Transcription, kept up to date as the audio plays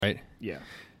right? Yeah.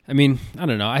 I mean, I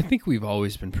don't know. I think we've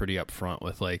always been pretty upfront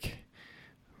with like,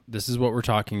 this is what we're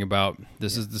talking about.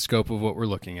 This is the scope of what we're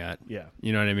looking at. Yeah.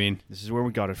 You know what I mean? This is where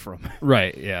we got it from.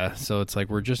 Right, yeah. So it's like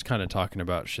we're just kind of talking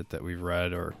about shit that we've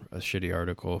read or a shitty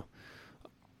article.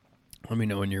 Let me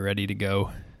know when you're ready to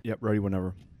go. Yep, ready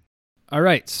whenever. All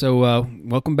right, so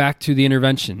welcome back to The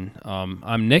Intervention.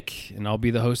 I'm Nick, and I'll be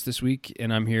the host this week,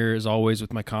 and I'm here, as always,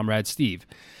 with my comrade Steve.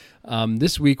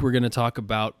 This week, we're going to talk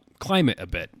about climate a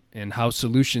bit and how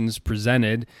solutions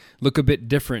presented look a bit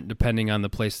different depending on the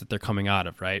place that they're coming out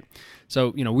of, right? So,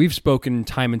 we've spoken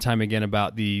time and time again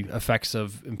about the effects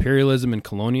of imperialism and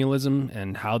colonialism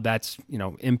and how that's,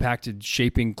 impacted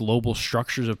shaping global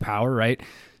structures of power, right?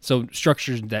 So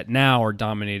structures that now are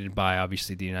dominated by,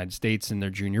 obviously, the United States and their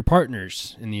junior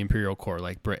partners in the imperial core,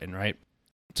 like Britain, right?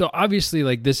 So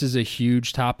obviously, this is a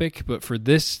huge topic, but for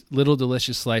this little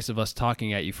delicious slice of us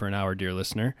talking at you for an hour, dear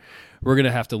listener, we're going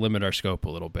to have to limit our scope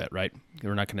a little bit, right?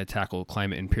 We're not going to tackle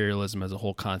climate imperialism as a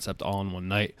whole concept all in one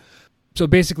night. So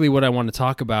basically what I want to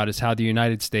talk about is how the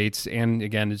United States and,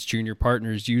 again, its junior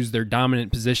partners use their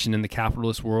dominant position in the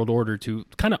capitalist world order to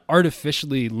kind of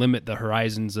artificially limit the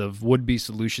horizons of would-be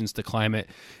solutions to climate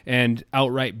and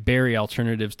outright bury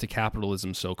alternatives to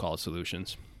capitalism's so-called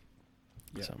solutions.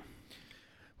 Yeah. So.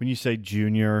 When you say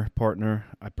junior partner,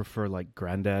 I prefer like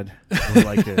granddad or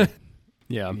like a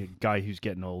guy who's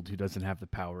getting old who doesn't have the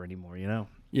power anymore,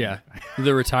 Yeah,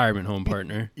 the retirement home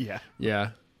partner. Yeah.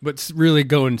 Yeah, but it's really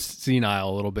going senile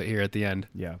a little bit here at the end.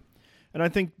 Yeah. And I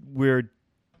think we're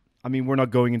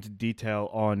not going into detail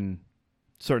on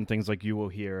certain things like you will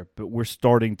hear, but we're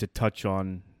starting to touch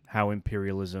on how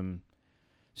imperialism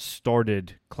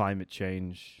started climate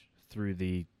change through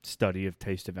the study of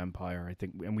Taste of Empire, I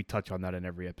think, and we touch on that in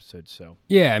every episode. So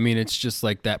yeah, I mean, it's just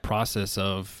like that process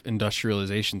of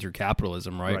industrialization through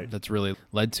capitalism, right? That's really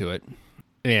led to it,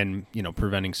 and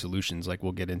preventing solutions, like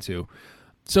we'll get into.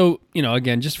 So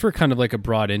again, just for kind of like a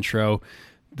broad intro,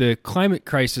 the climate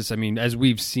crisis, I mean, as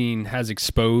we've seen, has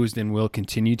exposed and will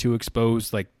continue to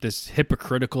expose like this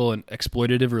hypocritical and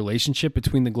exploitative relationship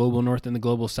between the global north and the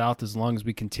global south as long as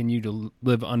we continue to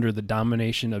live under the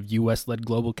domination of U.S.-led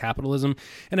global capitalism.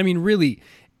 And I mean, really,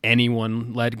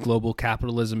 anyone-led global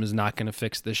capitalism is not going to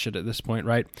fix this shit at this point,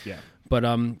 right? Yeah. But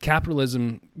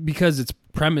capitalism, because it's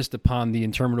premised upon the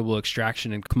interminable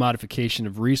extraction and commodification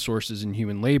of resources and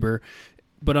human labor,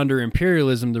 but under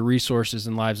imperialism, the resources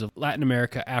and lives of Latin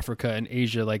America, Africa, and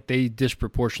Asia, like they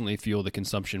disproportionately fuel the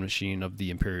consumption machine of the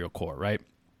imperial core, right?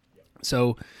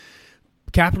 So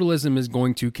capitalism is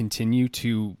going to continue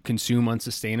to consume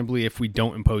unsustainably if we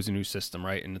don't impose a new system,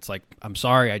 right? And it's like, I'm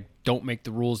sorry, I don't make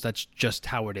the rules. That's just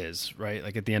how it is, right?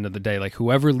 Like at the end of the day, like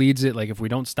whoever leads it, like if we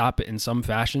don't stop it in some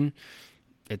fashion,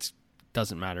 it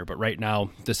doesn't matter. But right now,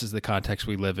 this is the context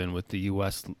we live in with the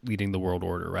U.S. leading the world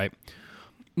order, right?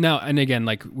 Now, and again,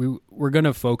 like we're going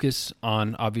to focus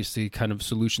on obviously kind of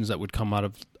solutions that would come out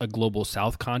of a global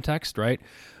south context, right?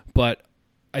 But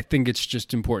I think it's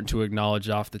just important to acknowledge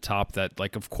off the top that,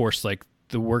 like, of course, like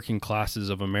the working classes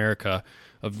of America,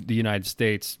 of the United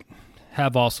States,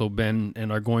 have also been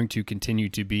and are going to continue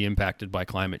to be impacted by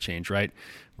climate change, right?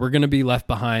 We're going to be left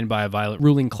behind by a violent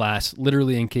ruling class,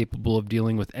 literally incapable of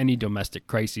dealing with any domestic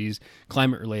crises,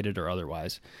 climate-related or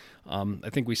otherwise. I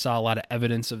think we saw a lot of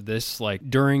evidence of this, like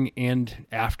during and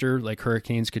after, like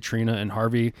Hurricanes Katrina and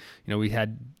Harvey. We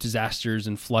had disasters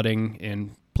and flooding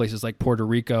in places like Puerto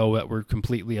Rico that were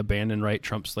completely abandoned, right?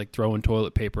 Trump's like throwing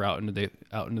toilet paper out into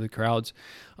the crowds.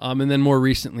 And then more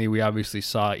recently, we obviously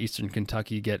saw Eastern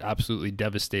Kentucky get absolutely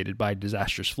devastated by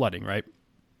disastrous flooding, right?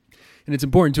 And it's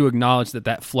important to acknowledge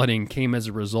that flooding came as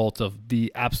a result of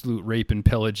the absolute rape and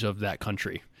pillage of that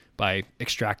country by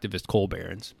extractivist coal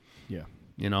barons. Yeah.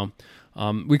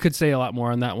 We could say a lot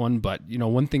more on that one, but,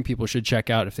 one thing people should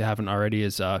check out if they haven't already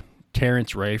is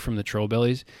Terrence Ray from the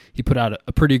Trillbillies. He put out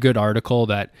a pretty good article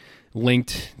that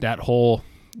linked that whole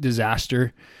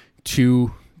disaster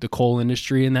to the coal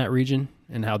industry in that region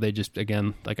and how they just,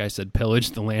 again, like I said,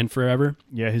 pillaged the land forever.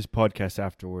 Yeah, his podcast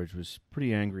afterwards was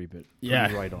pretty angry, but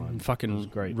pretty right on. Fucking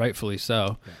great. Rightfully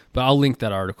so. Yeah. But I'll link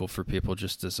that article for people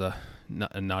just as a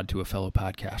nod to a fellow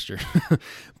podcaster.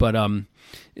 But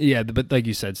but like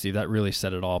you said, Steve, that really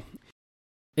said it all.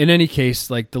 In any case,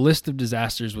 like the list of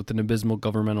disasters with an abysmal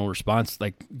governmental response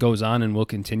like goes on and will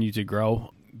continue to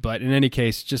grow. But in any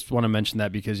case, just want to mention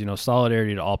that because,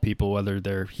 solidarity to all people, whether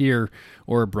they're here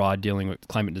or abroad dealing with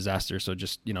climate disaster. So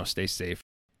just, stay safe.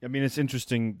 I mean, it's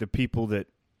interesting. The people that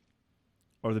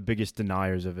are the biggest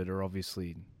deniers of it are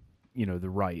obviously, the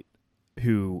right,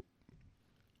 who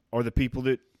are the people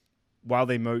that, while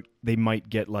they might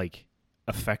get like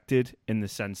affected in the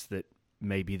sense that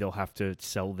maybe they'll have to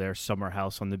sell their summer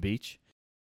house on the beach.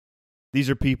 These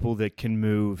are people that can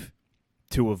move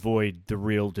to avoid the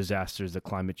real disasters that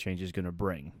climate change is going to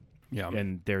bring. Yeah.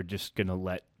 And they're just going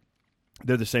to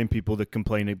they're the same people that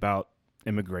complain about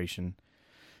immigration.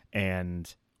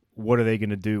 And what are they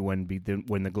going to do when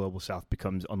the global south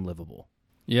becomes unlivable?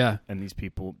 Yeah. And these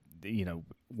people,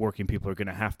 working people are going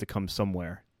to have to come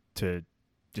somewhere to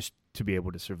be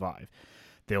able to survive.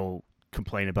 They'll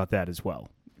complain about that as well.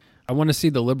 I want to see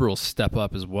the liberals step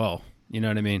up as well. You know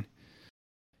what I mean?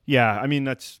 Yeah, I mean,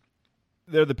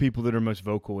 they're the people that are most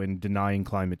vocal in denying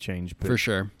climate change. But for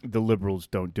sure. The liberals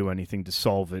don't do anything to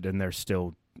solve it, and they're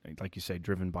still, like you say,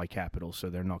 driven by capital, so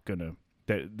they're not going to,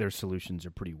 their solutions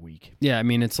are pretty weak. Yeah, I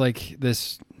mean, it's like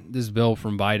this bill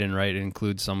from Biden, right? It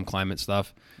includes some climate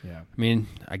stuff. Yeah. I mean,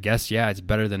 I guess, yeah, it's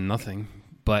better than nothing.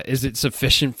 But is it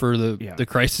sufficient for the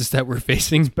crisis that we're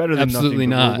facing? It's better than Absolutely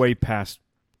nothing. not. We're way past,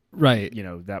 right.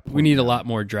 That point. We need a lot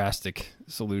more drastic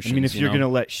solutions. I mean, if you're going to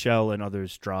let Shell and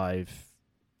others drive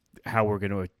how we're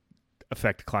going to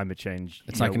affect climate change,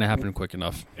 it's not going to happen quick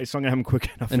enough. It's not going to happen quick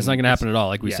enough. And it's not going to happen at all,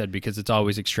 like we said, because it's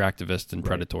always extractivist and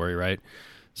predatory, right?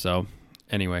 So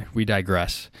anyway, we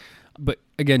digress. But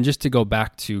again, just to go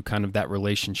back to kind of that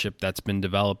relationship that's been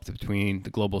developed between the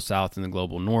global south and the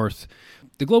global north,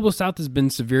 the global south has been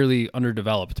severely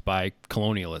underdeveloped by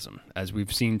colonialism, as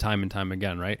we've seen time and time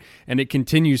again, right? And it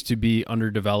continues to be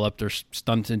underdeveloped or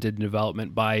stunted in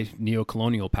development by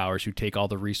neo-colonial powers who take all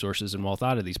the resources and wealth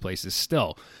out of these places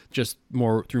still, just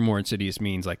through more insidious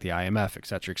means like the IMF, et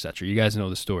cetera, et cetera. You guys know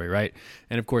the story, right?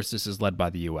 And of course, this is led by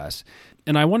the U.S.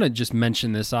 And I want to just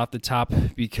mention this off the top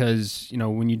because,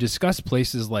 when you discuss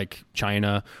places like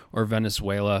China or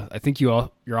Venezuela, I think you're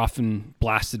often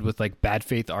blasted with like bad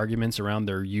faith arguments around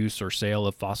their use or sale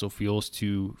of fossil fuels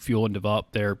to fuel and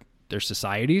develop their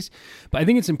societies. But I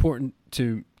think it's important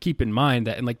to keep in mind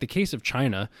that in like the case of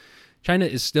China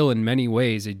is still in many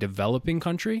ways a developing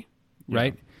country,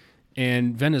 right?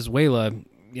 And Venezuela,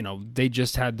 they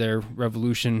just had their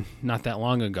revolution not that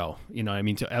long ago,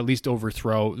 to at least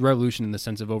overthrow the revolution in the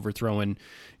sense of overthrowing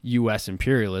U.S.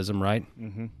 imperialism, right?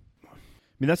 Mm-hmm. I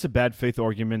mean, that's a bad faith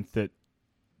argument that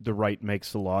the right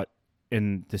makes a lot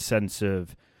in the sense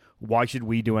of why should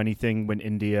we do anything when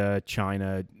India,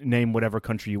 China, name whatever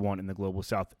country you want in the global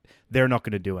south, they're not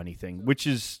going to do anything, which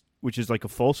is like a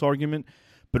false argument,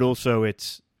 but also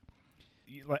it's,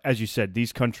 as you said,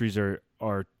 these countries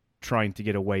are trying to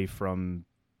get away from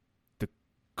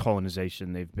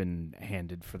colonization they've been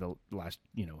handed for the last,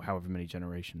 however many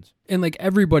generations. And like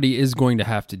everybody is going to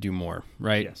have to do more,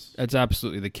 right? Yes. That's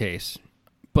absolutely the case.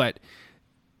 But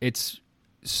it's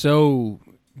so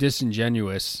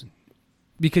disingenuous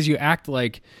because you act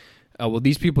like,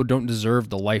 these people don't deserve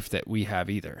the life that we have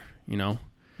either,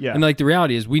 Yeah. And like the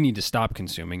reality is we need to stop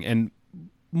consuming, and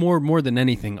more than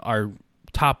anything, our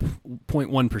top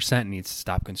 0.1% needs to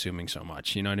stop consuming so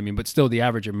much, you know what I mean? But still the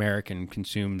average American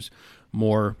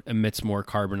emits more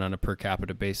carbon on a per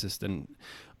capita basis than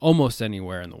almost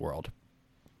anywhere in the world.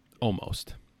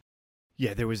 Almost.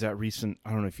 Yeah, there was that recent,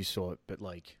 I don't know if you saw it, but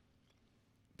like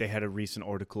they had a recent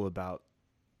article about,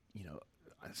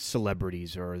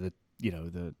 celebrities or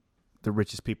the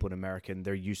richest people in America and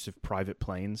their use of private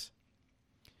planes.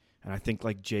 And I think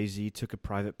like Jay-Z took a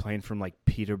private plane from like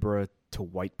Peterborough to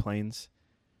White Plains,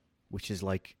 which is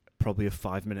like probably a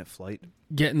 5-minute flight.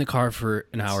 Get in the car for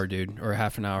an hour, dude, or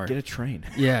half an hour. Get a train.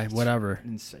 Yeah, whatever.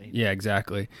 Insane. Yeah,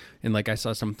 exactly. And like I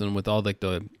saw something with all like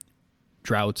the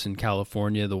droughts in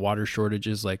California, the water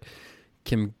shortages, like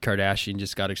Kim Kardashian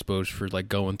just got exposed for like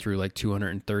going through like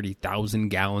 230,000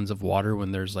 gallons of water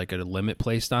when there's like a limit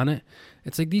placed on it.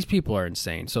 It's like these people are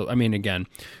insane. So, I mean, again,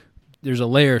 there's a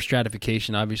layer of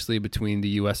stratification, obviously, between the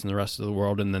U.S. and the rest of the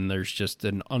world, and then there's just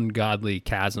an ungodly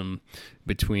chasm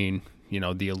between, the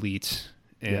elites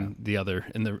and the other,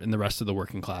 and the rest of the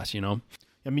working class,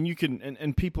 I mean, you can,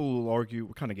 and people will argue,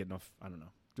 we're kind of getting off, I don't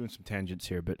know, doing some tangents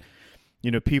here, but,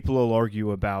 people will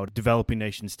argue about developing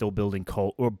nations still building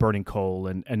coal or burning coal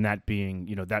and that being,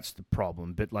 that's the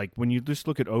problem. But like when you just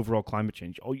look at overall climate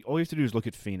change, all you have to do is look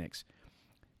at Phoenix.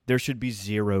 There should be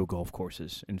 0 golf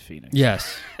courses in Phoenix.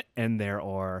 Yes. And there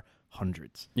are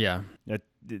hundreds. Yeah.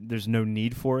 There's no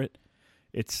need for it.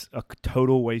 It's a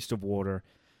total waste of water.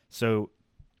 So,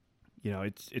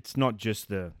 it's not just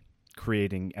the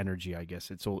creating energy, I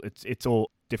guess. It's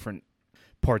all different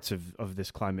parts of this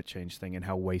climate change thing and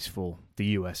how wasteful the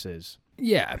U.S. is.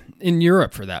 Yeah. In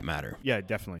Europe, for that matter. Yeah,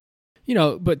 definitely.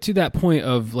 But to that point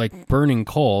of like burning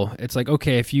coal, it's like,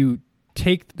 okay, if you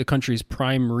take the country's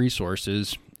prime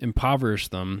resources, impoverish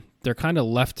them, they're kind of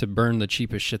left to burn the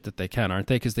cheapest shit that they can, aren't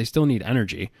they? Because they still need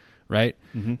energy, right?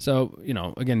 Mm-hmm. So,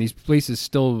 again, these places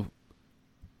still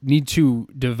need to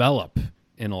develop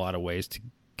in a lot of ways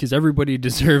because everybody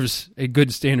deserves a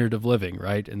good standard of living,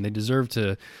 right? And they deserve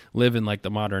to live in like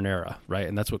the modern era, right?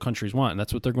 And that's what countries want, and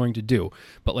that's what they're going to do.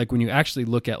 But like when you actually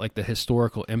look at like the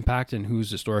historical impact and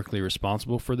who's historically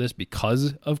responsible for this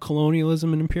because of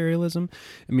colonialism and imperialism,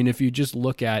 I mean, if you just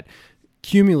look at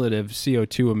cumulative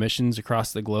CO2 emissions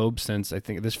across the globe since, I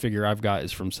think this figure I've got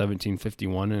is from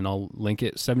 1751, and I'll link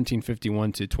it,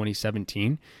 1751 to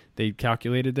 2017, they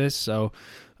calculated this. So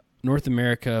North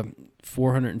America,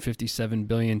 457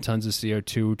 billion tons of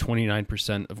CO2,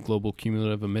 29% of global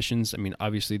cumulative emissions. I mean,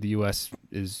 obviously the U.S.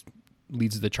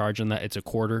 leads the charge on that. It's a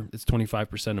quarter. It's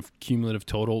 25% of cumulative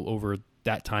total over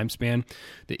that time span.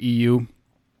 The EU,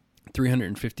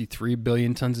 353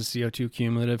 billion tons of CO2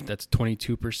 cumulative. That's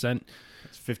 22%.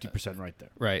 That's 50% right there.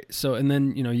 Right. So, and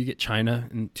then, you get China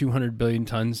and 200 billion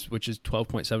tons, which is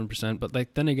 12.7%. But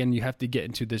like, then again, you have to get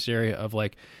into this area of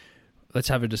like, let's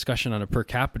have a discussion on a per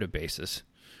capita basis,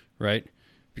 right?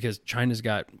 Because China's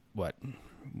got,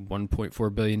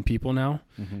 1.4 billion people now?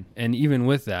 Mm-hmm. And even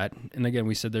with that, and again,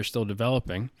 we said they're still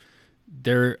developing,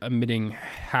 they're emitting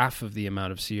half of the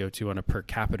amount of CO2 on a per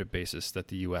capita basis that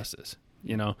the U.S. is,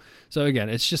 So again,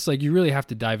 it's just like you really have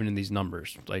to dive into these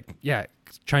numbers. Like, yeah,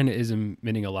 China is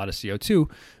emitting a lot of CO2,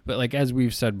 but like as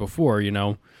we've said before,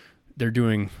 they're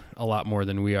doing a lot more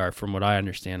than we are from what I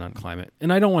understand on climate.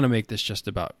 And I don't want to make this just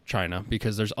about China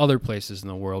because there's other places in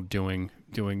the world doing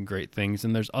great things,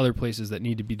 and there's other places that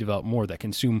need to be developed more that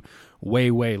consume way,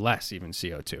 way less even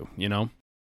CO2,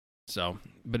 So,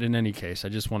 but in any case, I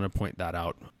just want to point that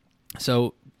out.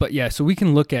 So we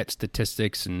can look at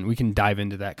statistics and we can dive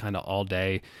into that kind of all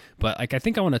day. But like, I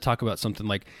think I want to talk about something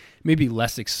like maybe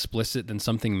less explicit than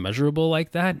something measurable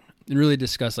like that, and really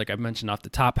discuss, like I mentioned off the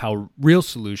top, how real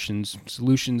solutions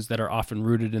that are often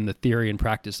rooted in the theory and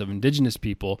practice of indigenous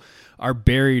people are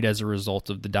buried as a result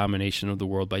of the domination of the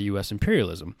world by U.S.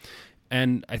 imperialism.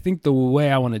 And I think the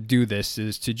way I want to do this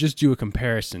is to just do a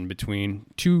comparison between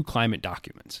two climate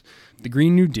documents, the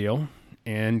Green New Deal,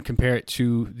 and compare it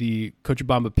to the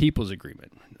Cochambamba Peoples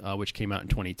Agreement, which came out in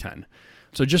 2010.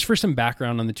 So just for some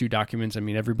background on the two documents, I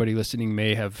mean, everybody listening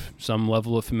may have some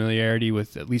level of familiarity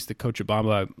with at least the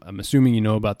Cochambamba. I'm assuming you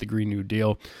know about the Green New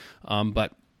Deal.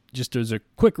 But just as a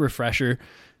quick refresher,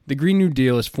 the Green New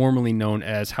Deal is formally known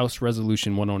as House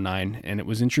Resolution 109, and it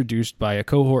was introduced by a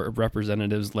cohort of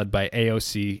representatives led by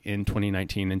AOC in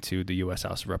 2019 into the U.S.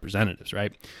 House of Representatives,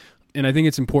 right? And I think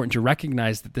it's important to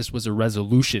recognize that this was a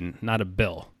resolution, not a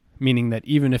bill, meaning that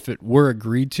even if it were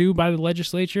agreed to by the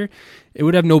legislature, it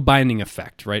would have no binding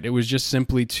effect, right? It was just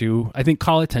simply to, I think,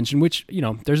 call attention, which,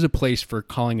 there's a place for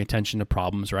calling attention to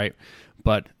problems, right?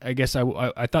 But I guess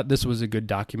I thought this was a good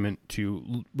document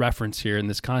to reference here in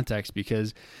this context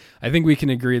because I think we can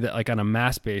agree that like on a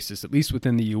mass basis, at least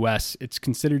within the U.S., it's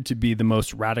considered to be the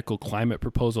most radical climate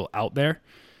proposal out there,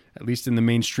 at least in the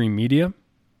mainstream media.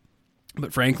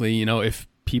 But frankly, if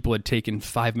people had taken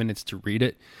 5 minutes to read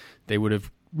it, they would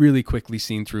have really quickly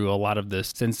seen through a lot of the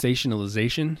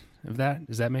sensationalization of that.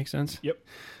 Does that make sense? Yep.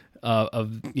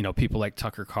 Of people like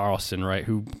Tucker Carlson, right,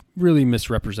 who really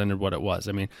misrepresented what it was.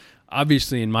 I mean,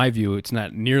 obviously, in my view, it's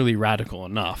not nearly radical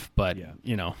enough, but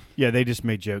Yeah, they just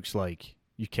made jokes like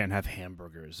you can't have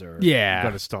hamburgers or you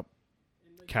got to stop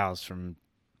cows from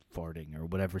farting or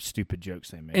whatever stupid jokes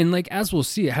they make. And like, as we'll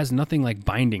see, it has nothing like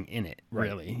binding in it,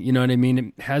 really. You know what I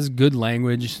mean? It has good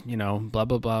language, blah, blah,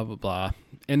 blah, blah, blah.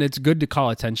 And it's good to call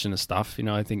attention to stuff.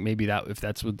 I think maybe that if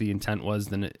that's what the intent was,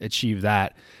 then it achieved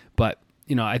that. But,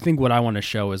 I think what I want to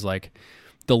show is like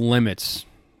the limits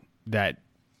that,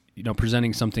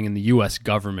 presenting something in the U.S.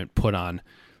 government put on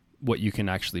what you can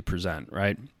actually present,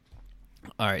 right?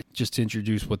 All right, just to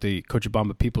introduce what the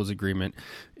Cochambamba Peoples Agreement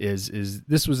is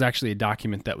this was actually a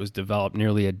document that was developed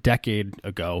nearly a decade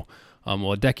ago,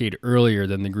 a decade earlier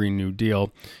than the Green New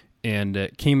Deal, and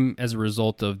it came as a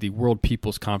result of the World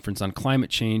Peoples Conference on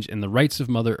Climate Change and the Rights of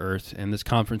Mother Earth, and this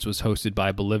conference was hosted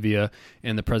by Bolivia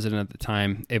and the president at the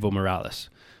time, Evo Morales.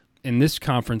 And this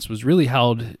conference was really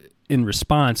held in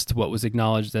response to what was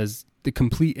acknowledged as the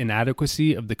complete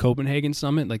inadequacy of the Copenhagen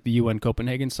Summit, like the UN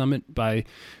Copenhagen Summit by,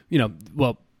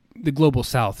 the Global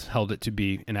South held it to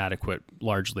be inadequate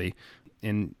largely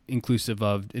and inclusive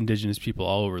of indigenous people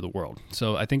all over the world.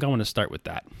 So I think I want to start with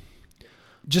that.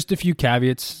 Just a few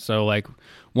caveats. So like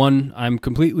one, I'm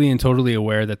completely and totally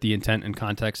aware that the intent and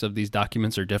context of these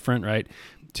documents are different, right?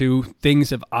 Two,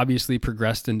 things have obviously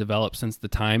progressed and developed since the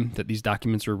time that these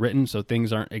documents were written, so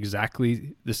things aren't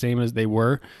exactly the same as they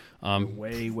were.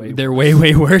 They're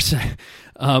way worse.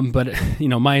 But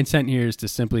my intent here is to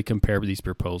simply compare these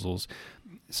proposals,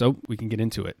 so we can get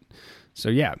into it. So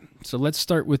let's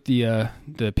start with the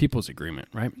People's Agreement,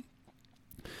 right?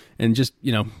 And just,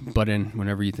 butt in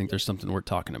whenever you think there's something worth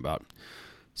talking about.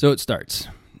 So it starts.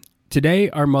 Today,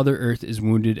 our Mother Earth is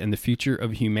wounded and the future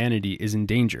of humanity is in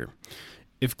danger.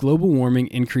 If global warming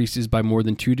increases by more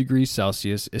than 2 degrees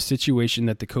Celsius, a situation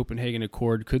that the Copenhagen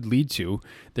Accord could lead to,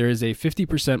 there is a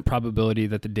 50% probability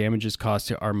that the damages caused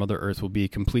to our Mother Earth will be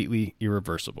completely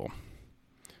irreversible.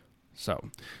 So,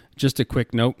 just a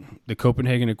quick note, the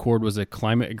Copenhagen Accord was a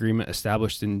climate agreement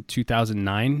established in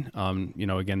 2009.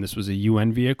 Again, this was a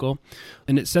UN vehicle,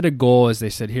 and it set a goal, as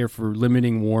they said here, for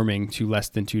limiting warming to less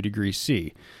than 2 degrees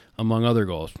C, among other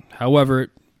goals. However,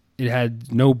 it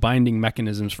had no binding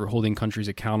mechanisms for holding countries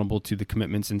accountable to the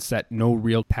commitments and set no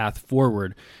real path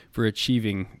forward for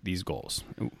achieving these goals.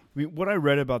 I mean, what I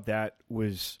read about that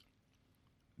was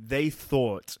they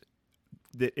thought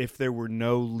that if there were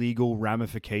no legal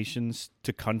ramifications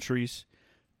to countries,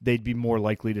 they'd be more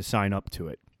likely to sign up to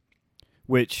it.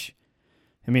 Which,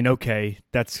 I mean, okay,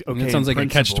 that's okay. That sounds like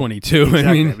principle. a catch-22.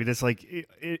 Exactly. I mean, it's like,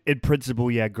 in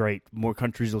principle, yeah, great. More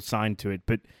countries will sign to it,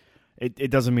 but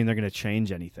it doesn't mean they're going to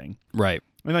change anything. Right.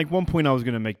 And like one point I was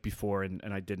going to make before, and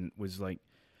I didn't, was like,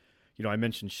 I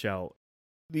mentioned Shell.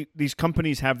 These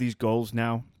companies have these goals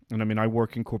now, and I mean, I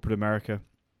work in corporate America,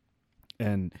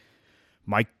 and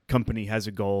my company has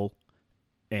a goal,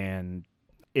 and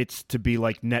it's to be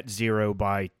like net zero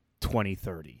by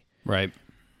 2030. Right.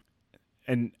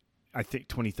 And I think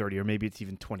 2030, or maybe it's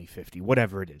even 2050,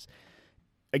 whatever it is.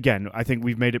 Again, I think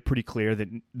we've made it pretty clear that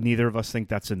neither of us think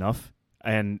that's enough.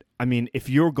 And, I mean, if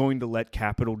you're going to let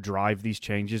capital drive these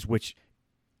changes, which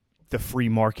the free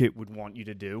market would want you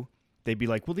to do, they'd be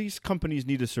like, well, these companies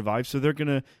need to survive, so they're going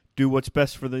to do what's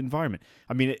best for the environment.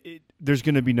 I mean, there's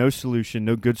going to be no solution,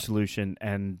 no good solution,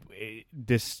 and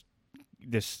this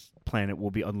planet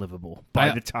will be unlivable by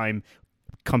the time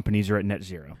companies are at net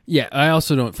zero. Yeah, I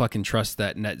also don't fucking trust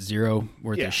that net zero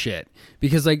worth of shit.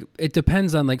 Because, it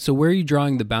depends on, so where are you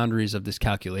drawing the boundaries of this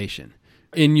calculation?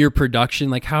 In your production,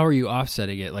 how are you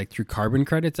offsetting it? Through carbon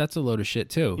credits? That's a load of shit,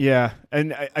 too. Yeah,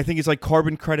 and I think it's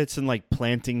carbon credits and,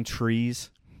 planting trees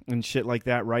and shit like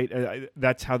that, right?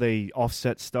 That's how they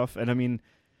offset stuff. And, I mean,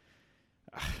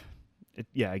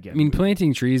 again. I mean,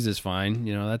 planting trees is fine.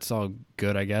 That's all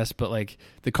good, I guess. But,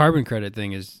 the carbon credit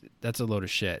thing that's a load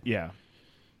of shit. Yeah.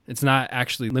 It's not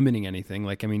actually limiting anything.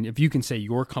 If you can say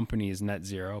your company is net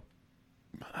zero,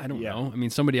 I don't know. I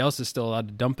mean, somebody else is still allowed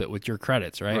to dump it with your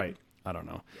credits, right? Right. I don't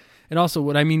know. And also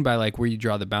what I mean by where you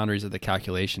draw the boundaries of the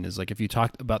calculation is if you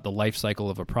talk about the life cycle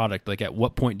of a product, at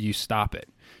what point do you stop it?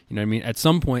 You know what I mean? At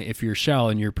some point, if you're Shell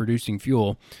and you're producing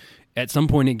fuel, at some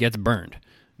point it gets burned,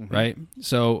 right?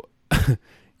 So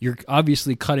you're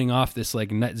obviously cutting off this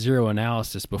net zero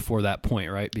analysis before that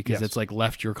point, right? Because it's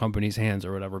left your company's hands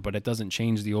or whatever, but it doesn't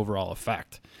change the overall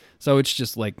effect. So it's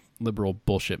just liberal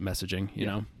bullshit messaging, you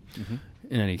know? Mm-hmm.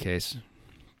 In any case.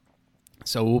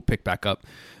 So we'll pick back up.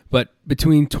 But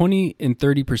between 20 and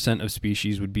 30% of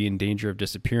species would be in danger of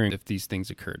disappearing if these things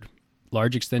occurred.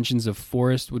 Large extensions of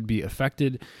forest would be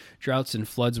affected, droughts and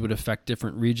floods would affect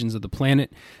different regions of the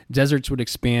planet, deserts would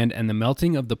expand, and the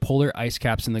melting of the polar ice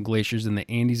caps and the glaciers in the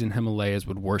Andes and Himalayas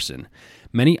would worsen.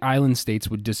 Many island states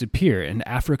would disappear, and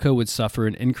Africa would suffer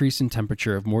an increase in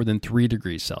temperature of more than 3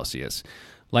 degrees Celsius.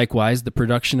 Likewise, the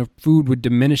production of food would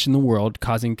diminish in the world,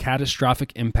 causing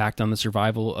catastrophic impact on the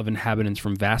survival of inhabitants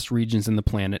from vast regions in the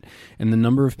planet, and the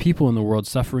number of people in the world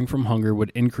suffering from hunger would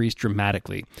increase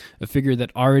dramatically, a figure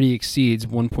that already exceeds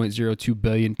 1.02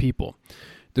 billion people.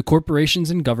 The corporations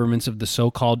and governments of the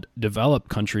so-called developed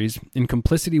countries, in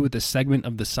complicity with a segment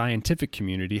of the scientific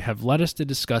community, have led us to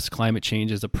discuss climate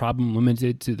change as a problem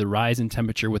limited to the rise in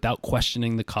temperature without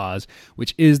questioning the cause,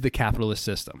 which is the capitalist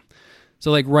system.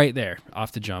 So, right there,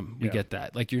 off the jump, we get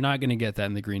that. You're not going to get that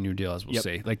in the Green New Deal, as we'll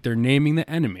see. They're naming the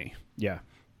enemy. Yeah.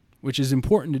 Which is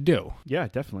important to do. Yeah,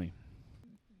 definitely.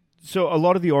 So, a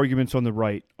lot of the arguments on the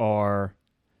right are,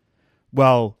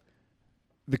 well,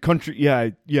 the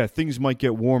country, things might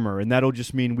get warmer, and that'll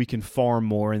just mean we can farm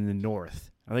more in the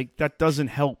north. That doesn't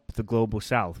help the global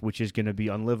south, which is going to be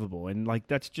unlivable. And,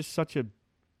 that's just such a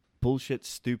bullshit,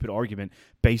 stupid argument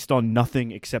based on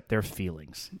nothing except their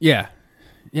feelings. Yeah.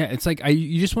 Yeah, it's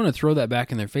you just want to throw that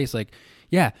back in their face.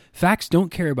 Facts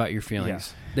don't care about your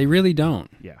feelings. Yeah. They really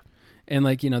don't. Yeah. And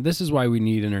this is why we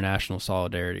need international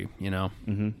solidarity,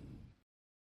 Mm-hmm.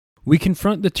 We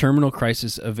confront the terminal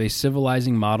crisis of a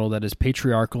civilizing model that is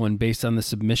patriarchal and based on the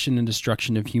submission and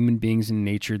destruction of human beings in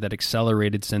nature that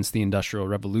accelerated since the Industrial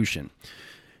Revolution.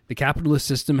 The capitalist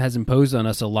system has imposed on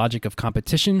us a logic of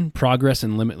competition, progress,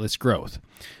 and limitless growth.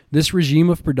 This regime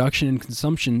of production and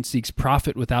consumption seeks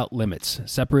profit without limits,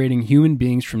 separating human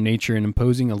beings from nature and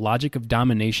imposing a logic of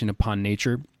domination upon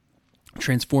nature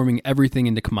transforming everything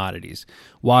into commodities: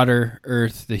 water,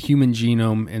 earth, the human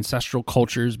genome, ancestral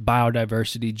cultures,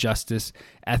 biodiversity, justice,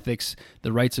 ethics,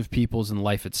 the rights of peoples, and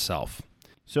life itself.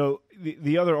 So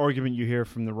the other argument you hear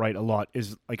from the right a lot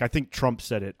is, like, I think Trump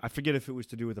said it. I forget if it was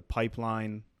to do with a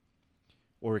pipeline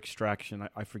or extraction.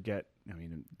 I forget. I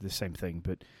mean, the same thing.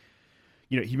 But,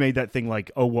 he made that thing like,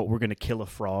 oh, what, we're going to kill a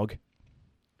frog.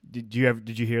 Did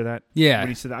you hear that? Yeah. When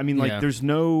he said that? I mean, like, there's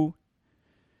no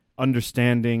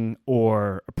understanding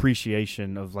or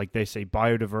appreciation of, like, they say,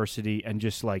 biodiversity and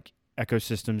just, like,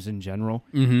 ecosystems in general.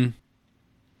 Mm-hmm.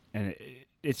 And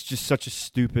it's just such a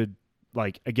stupid,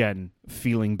 like, again,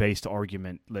 feeling-based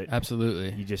argument. That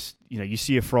Absolutely. You just, you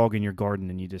see a frog in your garden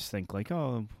and you just think, like,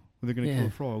 oh, they're going to kill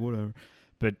a frog, whatever.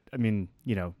 But, I mean,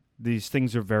 these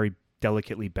things are very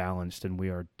delicately balanced and we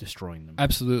are destroying them.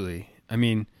 Absolutely. I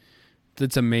mean,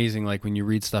 that's amazing. Like, when you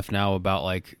read stuff now about,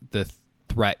 like, the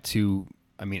threat to,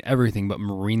 everything, but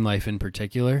marine life in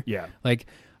particular. Yeah. Like,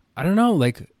 I don't know,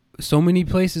 like, so many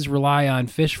places rely on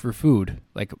fish for food.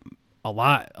 Like, a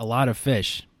lot of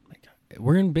fish. Like,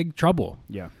 we're in big trouble.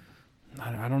 Yeah.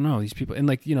 I don't know, these people. And,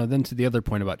 like, then to the other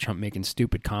point about Trump making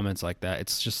stupid comments like that,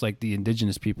 it's just like the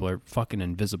indigenous people are fucking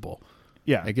invisible.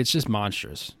 Yeah. Like, it's just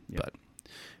monstrous. Yeah. But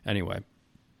anyway.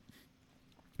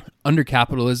 Under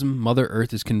capitalism, Mother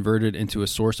Earth is converted into a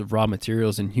source of raw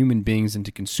materials and human beings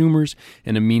into consumers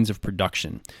and a means of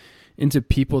production, into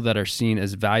people that are seen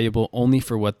as valuable only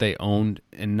for what they owned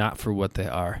and not for what they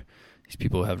are. These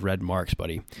people have read Marx,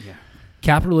 buddy. Yeah.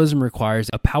 Capitalism requires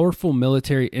a powerful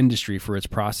military industry for its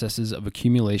processes of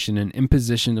accumulation and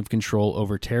imposition of control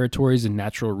over territories and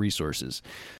natural resources,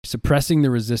 suppressing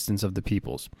the resistance of the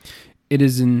peoples. It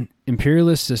is an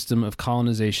imperialist system of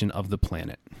colonization of the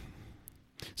planet.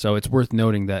 So it's worth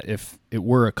noting that if it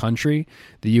were a country,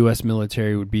 the U.S.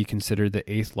 military would be considered the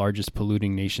 8th largest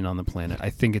polluting nation on the planet. I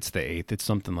think it's the 8th. It's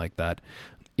something like that.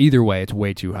 Either way, it's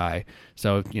way too high.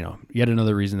 So, yet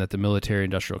another reason that the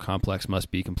military-industrial complex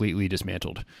must be completely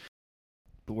dismantled.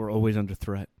 But we're always under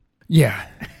threat. Yeah.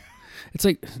 It's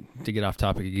like, to get off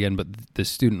topic again, but the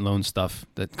student loan stuff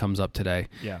that comes up today.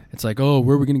 Yeah. It's like, oh,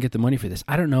 where are we going to get the money for this?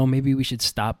 I don't know. Maybe we should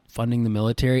stop funding the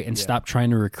military and stop trying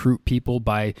to recruit people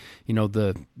by,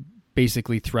 the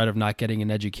basically threat of not getting an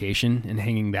education and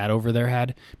hanging that over their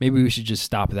head. Maybe we should just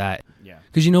stop that. Yeah.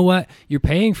 Because you know what? You're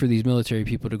paying for these military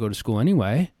people to go to school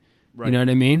anyway. Right. You know what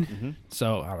I mean? Mm-hmm.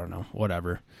 So, I don't know.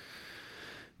 Whatever.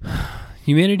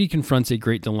 Humanity confronts a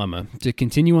great dilemma: to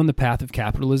continue on the path of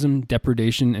capitalism,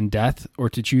 depredation, and death, or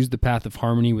to choose the path of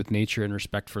harmony with nature and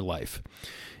respect for life.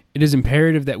 It is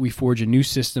imperative that we forge a new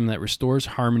system that restores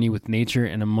harmony with nature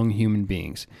and among human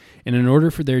beings. And in order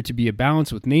for there to be a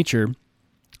balance with nature,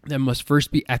 there must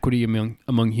first be equity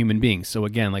among human beings. So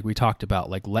again, like we talked about,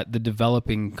 like, let the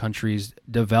developing countries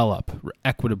develop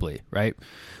equitably, right?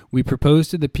 We propose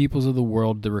to the peoples of the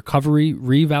world the recovery,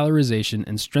 revalorization,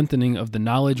 and strengthening of the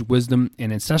knowledge, wisdom,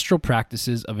 and ancestral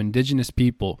practices of indigenous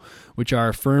people, which are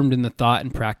affirmed in the thought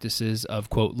and practices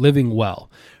of, quote, living well,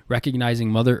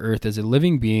 recognizing Mother Earth as a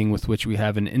living being with which we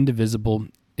have an indivisible,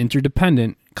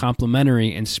 interdependent,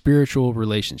 complementary, and spiritual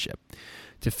relationship.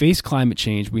 To face climate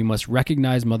change, we must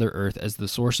recognize Mother Earth as the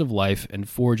source of life and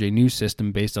forge a new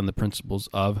system based on the principles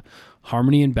of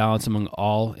harmony and balance among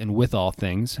all and with all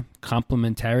things,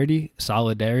 complementarity,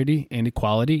 solidarity, and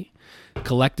equality,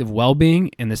 collective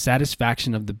well-being, and the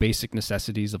satisfaction of the basic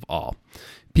necessities of all.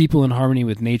 People in harmony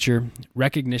with nature,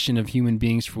 recognition of human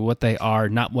beings for what they are,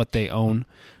 not what they own,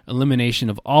 elimination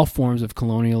of all forms of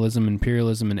colonialism,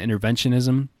 imperialism, and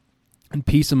interventionism, and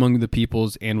peace among the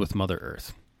peoples and with Mother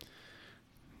Earth.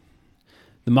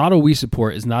 The model we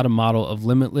support is not a model of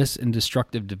limitless and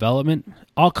destructive development.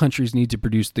 All countries need to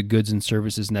produce the goods and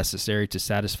services necessary to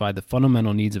satisfy the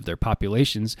fundamental needs of their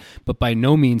populations, but by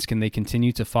no means can they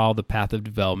continue to follow the path of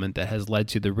development that has led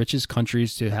to the richest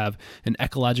countries to have an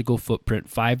ecological footprint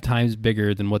 5 times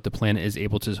bigger than what the planet is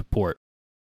able to support.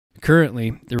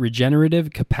 Currently, the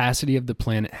regenerative capacity of the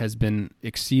planet has been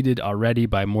exceeded already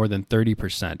by more than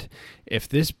 30%. If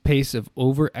this pace of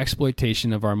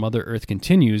overexploitation of our Mother Earth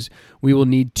continues, we will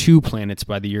need 2 planets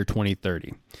by the year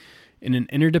 2030. In an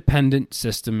interdependent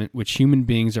system in which human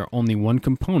beings are only one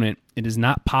component, it is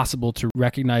not possible to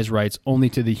recognize rights only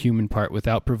to the human part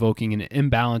without provoking an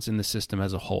imbalance in the system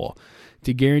as a whole.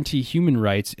 To guarantee human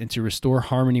rights and to restore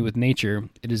harmony with nature,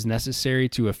 it is necessary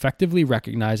to effectively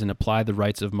recognize and apply the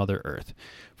rights of Mother Earth.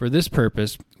 For this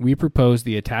purpose, we propose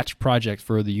the attached project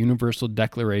for the Universal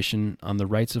Declaration on the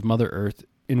Rights of Mother Earth,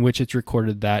 in which it's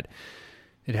recorded that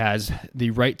it has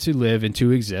the right to live and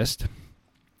to exist,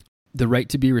 the right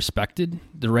to be respected,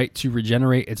 the right to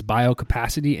regenerate its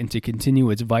biocapacity and to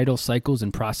continue its vital cycles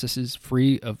and processes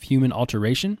free of human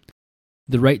alteration,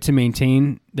 the right to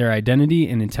maintain their identity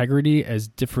and integrity as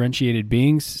differentiated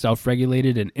beings,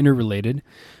 self-regulated and interrelated,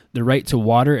 the right to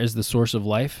water as the source of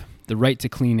life, the right to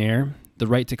clean air, the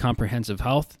right to comprehensive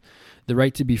health, the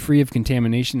right to be free of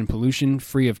contamination and pollution,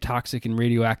 free of toxic and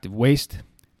radioactive waste,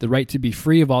 the right to be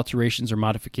free of alterations or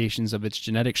modifications of its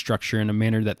genetic structure in a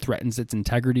manner that threatens its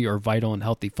integrity or vital and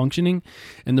healthy functioning,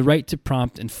 and the right to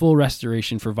prompt and full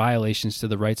restoration for violations to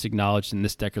the rights acknowledged in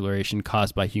this declaration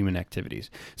caused by human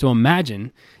activities. So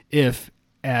imagine if,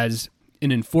 as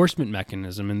an enforcement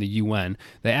mechanism in the UN,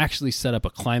 they actually set up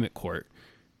a climate court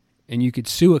and you could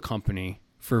sue a company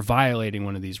for violating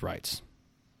one of these rights.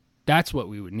 That's what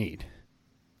we would need.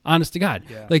 Honest to God.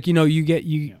 Yeah. Like, you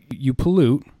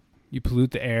pollute. You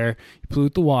pollute the air, you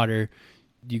pollute the water,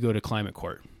 you go to climate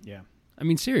court. Yeah. I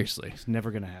mean, seriously. It's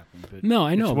never going to happen. But no,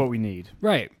 I know. It's what we need.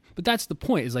 Right. But that's the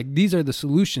point, is like these are the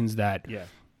solutions that Yeah.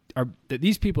 that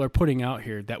these people are putting out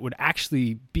here that would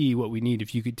actually be what we need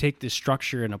if you could take this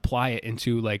structure and apply it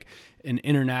into like an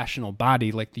international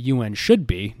body like the UN should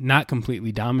be, not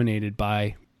completely dominated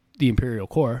by the imperial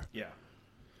core. Yeah.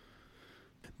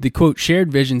 The, quote,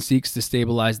 shared vision seeks to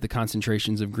stabilize the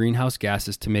concentrations of greenhouse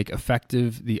gases to make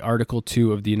effective the Article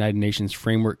 2 of the United Nations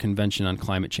Framework Convention on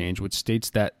Climate Change, which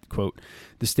states that, quote,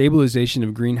 the stabilization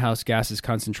of greenhouse gases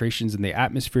concentrations in the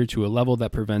atmosphere to a level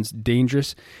that prevents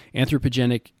dangerous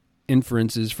anthropogenic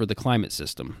inferences for the climate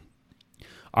system.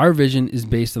 Our vision is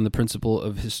based on the principle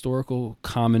of historical,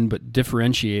 common, but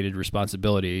differentiated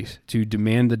responsibilities to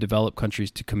demand the developed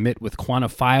countries to commit with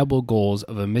quantifiable goals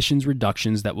of emissions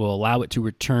reductions that will allow it to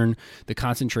return the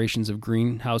concentrations of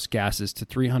greenhouse gases to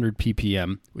 300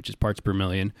 ppm, which is parts per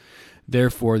million,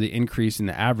 therefore the increase in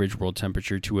the average world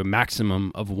temperature to a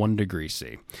maximum of 1 degree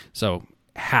C. So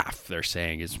half, they're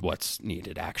saying, is what's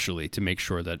needed actually to make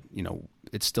sure that,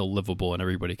 it's still livable and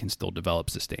everybody can still develop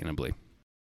sustainably.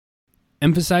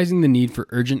 Emphasizing the need for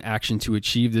urgent action to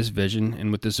achieve this vision,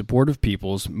 and with the support of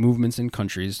peoples, movements, and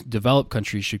countries, developed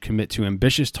countries should commit to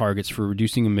ambitious targets for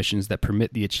reducing emissions that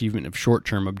permit the achievement of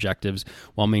short-term objectives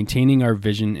while maintaining our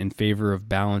vision in favor of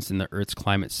balance in the Earth's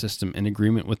climate system in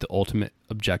agreement with the ultimate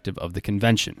objective of the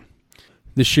Convention.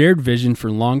 The shared vision for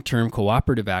long-term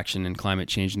cooperative action in climate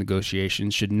change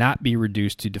negotiations should not be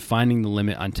reduced to defining the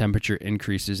limit on temperature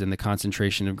increases and the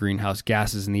concentration of greenhouse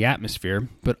gases in the atmosphere,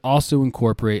 but also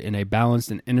incorporate in a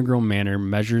balanced and integral manner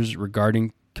measures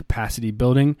regarding capacity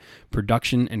building,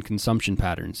 production and consumption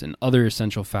patterns, and other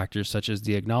essential factors such as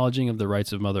the acknowledging of the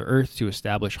rights of Mother Earth to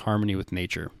establish harmony with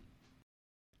nature.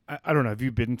 I don't know. Have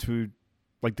you been to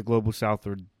like the global south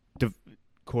or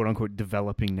quote-unquote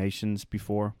developing nations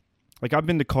before? Like, I've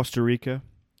been to Costa Rica,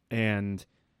 and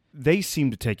they seem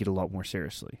to take it a lot more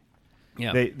seriously.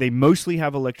 Yeah. They mostly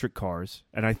have electric cars,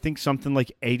 and I think something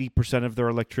like 80% of their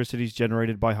electricity is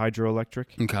generated by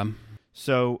hydroelectric. Okay.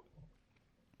 So,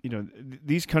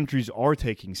 these countries are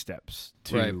taking steps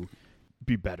to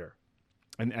be better.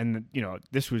 And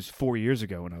this was 4 years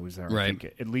ago when I was there. Right. I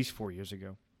think at least 4 years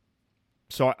ago.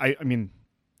 So, I mean,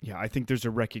 yeah, I think there's a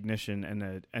recognition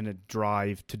and a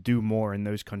drive to do more in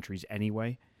those countries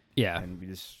anyway. Yeah. And we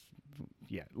just,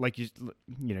 like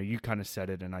you kind of said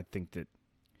it, and I think that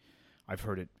I've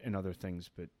heard it in other things,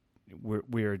 but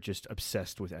we're just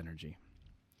obsessed with energy.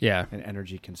 Yeah. And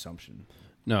energy consumption.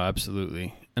 No,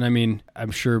 absolutely. And I mean,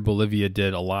 I'm sure Bolivia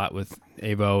did a lot with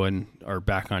Evo and are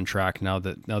back on track now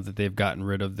that they've gotten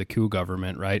rid of the coup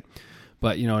government, right?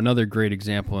 But, another great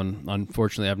example, and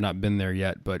unfortunately I've not been there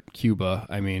yet, but Cuba,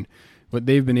 I mean, what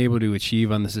they've been able to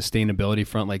achieve on the sustainability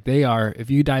front, like they are, if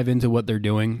you dive into what they're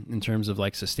doing in terms of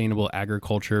like sustainable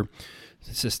agriculture,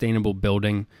 sustainable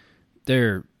building,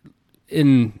 they're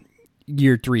in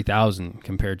year 3000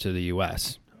 compared to the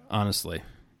U.S., honestly.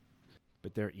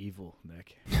 But they're evil,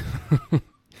 Nick.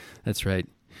 That's right.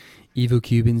 Evil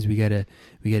Cubans, we gotta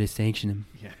sanction them.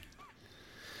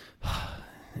 Yeah.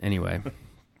 Anyway.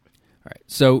 All right.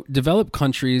 So, developed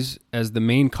countries, as the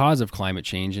main cause of climate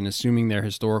change and assuming their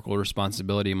historical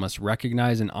responsibility, must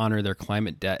recognize and honor their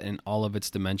climate debt in all of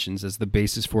its dimensions as the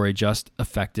basis for a just,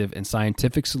 effective, and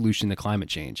scientific solution to climate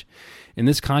change. In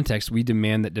this context, we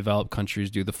demand that developed countries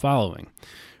do the following: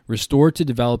 restore to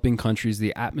developing countries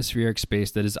the atmospheric space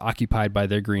that is occupied by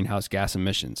their greenhouse gas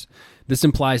emissions. This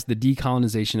implies the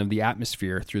decolonization of the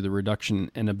atmosphere through the reduction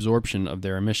and absorption of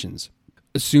their emissions.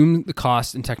 Assume the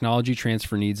cost and technology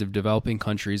transfer needs of developing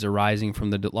countries arising from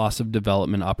the loss of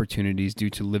development opportunities due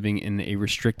to living in a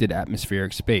restricted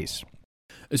atmospheric space.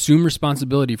 Assume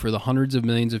responsibility for the hundreds of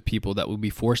millions of people that will be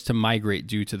forced to migrate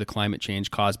due to the climate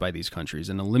change caused by these countries,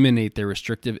 and eliminate their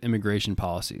restrictive immigration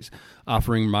policies,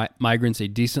 offering migrants a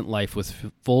decent life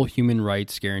with full human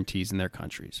rights guarantees in their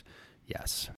countries.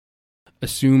 Yes.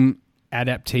 Assume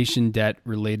adaptation debt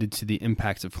related to the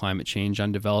impacts of climate change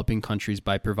on developing countries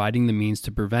by providing the means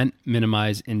to prevent,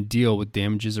 minimize, and deal with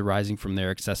damages arising from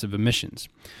their excessive emissions.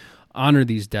 Honor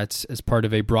these debts as part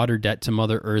of a broader debt to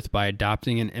Mother Earth by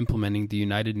adopting and implementing the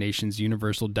United Nations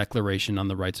Universal Declaration on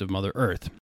the Rights of Mother Earth.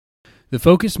 The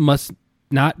focus must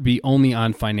not be only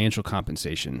on financial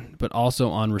compensation, but also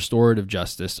on restorative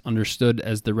justice, understood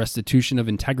as the restitution of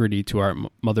integrity to our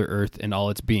Mother Earth and all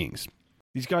its beings.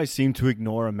 These guys seem to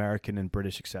ignore American and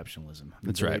British exceptionalism.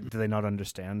 That's right. Do they not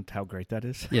understand how great that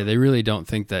is? Yeah, they really don't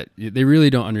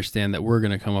don't understand that we're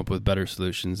going to come up with better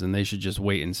solutions, and they should just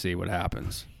wait and see what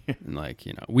happens. And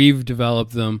we've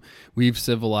developed them, we've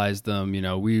civilized them,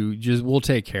 we'll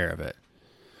take care of it.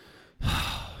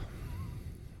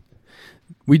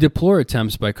 We deplore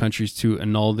attempts by countries to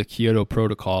annul the Kyoto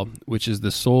Protocol, which is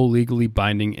the sole legally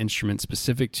binding instrument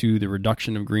specific to the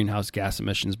reduction of greenhouse gas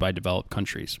emissions by developed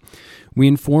countries. We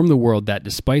inform the world that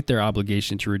despite their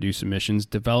obligation to reduce emissions,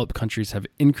 developed countries have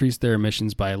increased their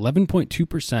emissions by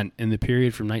 11.2% in the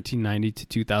period from 1990 to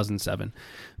 2007.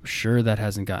 I'm sure that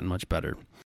hasn't gotten much better.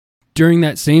 During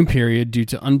that same period, due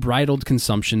to unbridled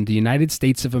consumption, the United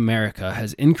States of America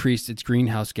has increased its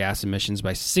greenhouse gas emissions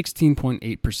by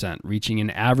 16.8%, reaching an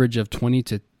average of 20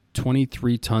 to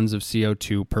 23 tons of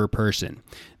CO2 per person.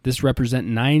 This represents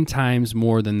 9 times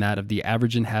more than that of the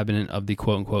average inhabitant of the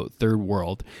quote-unquote third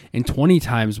world, and 20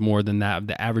 times more than that of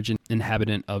the average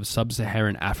inhabitant of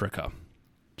sub-Saharan Africa.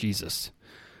 Jesus.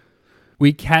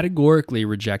 We categorically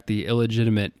reject the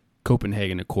illegitimate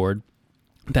Copenhagen Accord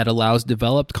that allows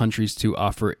developed countries to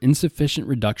offer insufficient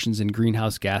reductions in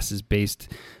greenhouse gases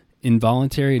based in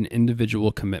voluntary and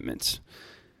individual commitments,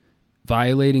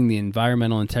 violating the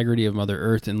environmental integrity of Mother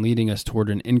Earth and leading us toward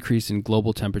an increase in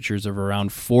global temperatures of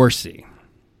around 4°C.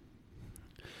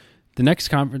 The next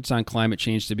conference on climate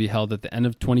change to be held at the end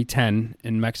of 2010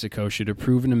 in Mexico should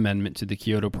approve an amendment to the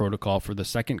Kyoto Protocol for the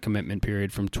second commitment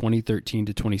period from 2013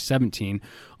 to 2017,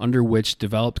 under which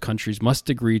developed countries must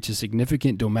agree to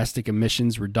significant domestic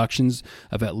emissions reductions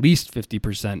of at least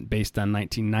 50% based on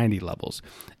 1990 levels,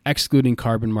 excluding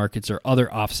carbon markets or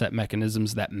other offset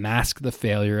mechanisms that mask the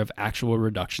failure of actual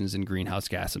reductions in greenhouse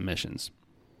gas emissions.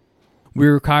 We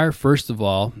require, first of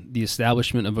all, the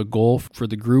establishment of a goal for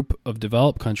the group of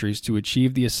developed countries to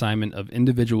achieve the assignment of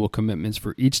individual commitments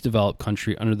for each developed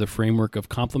country under the framework of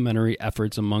complementary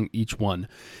efforts among each one,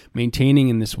 maintaining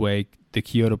in this way the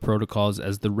Kyoto Protocols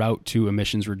as the route to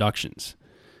emissions reductions.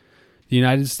 The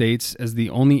United States, as the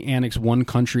only Annex I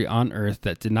country on Earth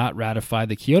that did not ratify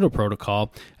the Kyoto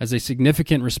Protocol, has a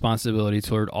significant responsibility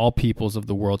toward all peoples of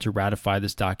the world to ratify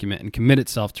this document and commit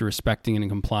itself to respecting and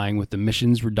complying with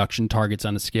emissions reduction targets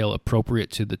on a scale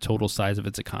appropriate to the total size of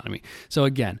its economy. So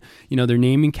again, they're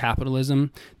naming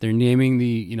capitalism, they're naming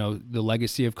the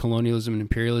legacy of colonialism and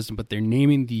imperialism, but they're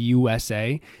naming the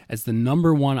USA as the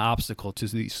number one obstacle to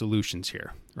the solutions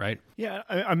here. Right? Yeah,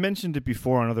 I mentioned it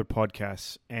before on other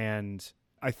podcasts, and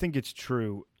I think it's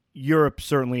true. Europe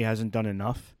certainly hasn't done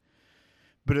enough,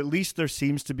 but at least there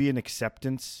seems to be an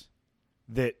acceptance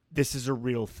that this is a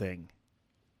real thing.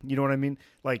 You know what I mean?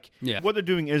 What they're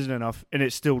doing isn't enough, and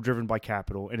it's still driven by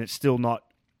capital, and it's still not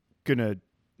going to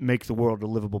make the world a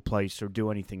livable place or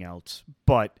do anything else.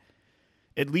 But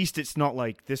at least it's not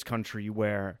like this country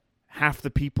where half the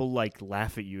people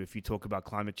laugh at you if you talk about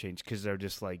climate change because they're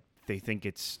just they think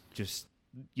it's just,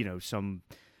 some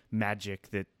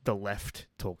magic that the left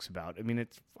talks about. I mean,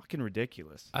 it's fucking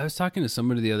ridiculous. I was talking to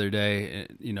somebody the other day,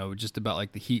 just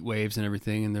about the heat waves and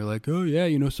everything, and they're like, oh,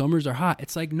 yeah, summers are hot.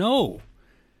 It's no,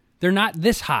 they're not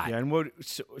this hot. Yeah, and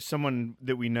someone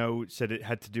that we know said it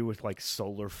had to do with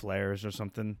solar flares or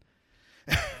something.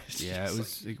 Yeah, it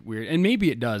was weird. And maybe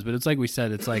it does, but it's like we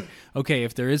said, it's okay,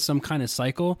 if there is some kind of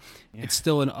cycle, it's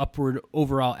still an upward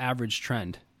overall average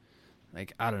trend.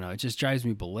 I don't know. It just drives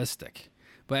me ballistic.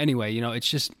 But anyway, it's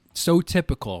just so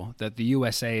typical that the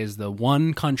USA is the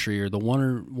one country or the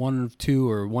one of two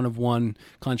or one of one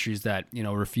countries that,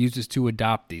 refuses to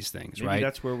adopt these things, Maybe right?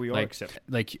 That's where we are accepted.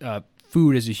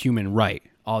 Food is a human right,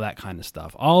 all that kind of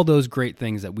stuff. All those great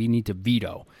things that we need to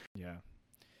veto. Yeah.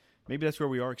 Maybe that's where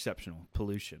we are exceptional.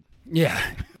 Pollution. Yeah.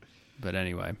 But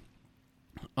anyway.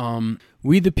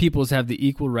 We the peoples have the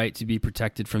equal right to be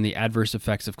protected from the adverse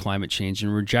effects of climate change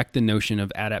and reject the notion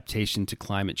of adaptation to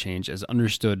climate change as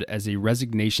understood as a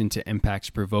resignation to impacts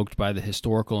provoked by the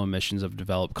historical emissions of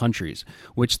developed countries,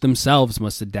 which themselves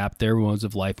must adapt their modes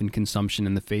of life and consumption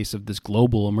in the face of this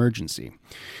global emergency.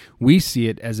 We see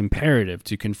it as imperative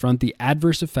to confront the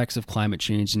adverse effects of climate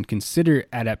change and consider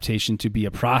adaptation to be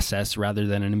a process rather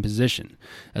than an imposition,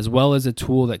 as well as a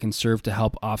tool that can serve to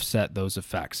help offset those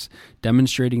effects,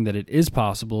 demonstrating that it is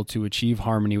possible to achieve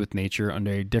harmony with nature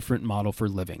under a different model for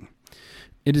living.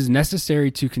 It is necessary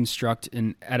to construct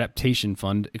an adaptation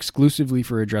fund exclusively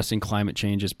for addressing climate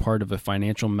change as part of a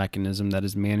financial mechanism that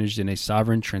is managed in a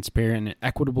sovereign, transparent, and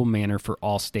equitable manner for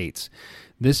all states.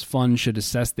 This fund should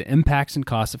assess the impacts and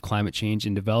costs of climate change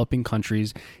in developing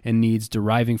countries and needs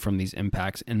deriving from these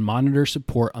impacts and monitor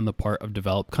support on the part of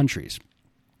developed countries.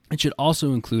 It should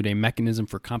also include a mechanism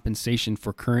for compensation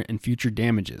for current and future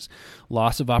damages,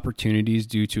 loss of opportunities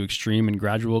due to extreme and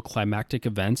gradual climatic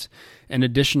events, and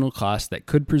additional costs that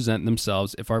could present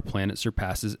themselves if our planet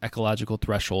surpasses ecological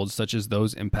thresholds such as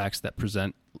those impacts that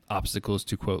present obstacles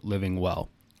to, quote, living well.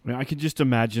 I mean, I can just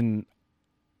imagine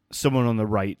someone on the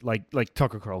right, like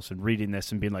Tucker Carlson, reading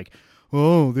this and being like,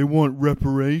 oh, they want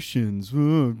reparations.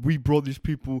 We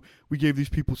gave these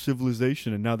people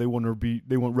civilization, and now they want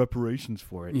reparations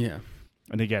for it. Yeah.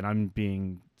 And again, I'm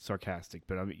being sarcastic,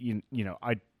 but I mean,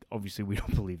 I obviously we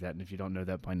don't believe that, and if you don't know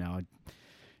that by now,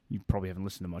 you probably haven't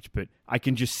listened to much. But I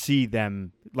can just see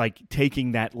them like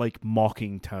taking that like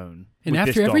mocking tone. And with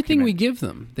after this everything document. we give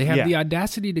them, they have the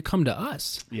audacity to come to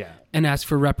us, and ask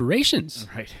for reparations.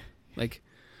 Right. Like,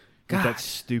 with God, that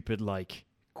stupid like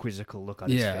quizzical look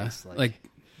on his face,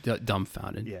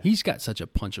 dumbfounded. Yeah. He's got such a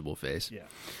punchable face. Yeah.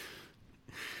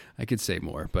 I could say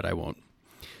more, but I won't.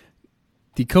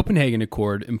 The Copenhagen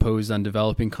Accord imposed on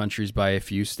developing countries by a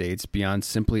few states beyond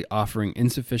simply offering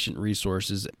insufficient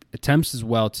resources attempts as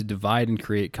well to divide and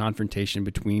create confrontation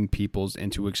between peoples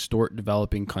and to extort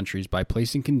developing countries by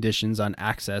placing conditions on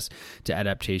access to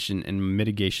adaptation and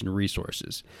mitigation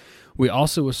resources. We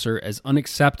also assert as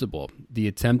unacceptable the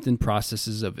attempt in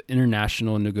processes of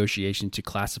international negotiation to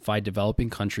classify developing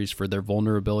countries for their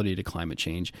vulnerability to climate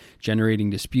change, generating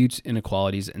disputes,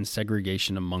 inequalities, and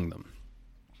segregation among them.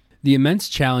 The immense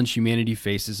challenge humanity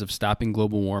faces of stopping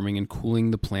global warming and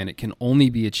cooling the planet can only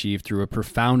be achieved through a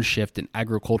profound shift in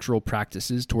agricultural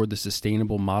practices toward the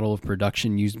sustainable model of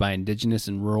production used by indigenous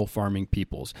and rural farming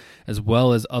peoples, as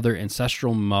well as other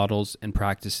ancestral models and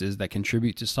practices that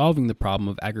contribute to solving the problem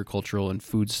of agricultural and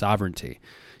food sovereignty.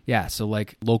 Yeah, so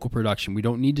like local production. We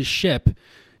don't need to ship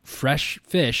fresh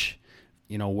fish,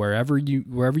 wherever you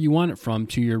want it from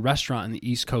to your restaurant on the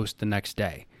East Coast the next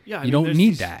day. Yeah, you don't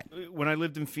need that. When I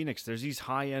lived in Phoenix, there's these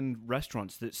high-end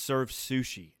restaurants that serve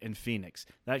sushi in Phoenix.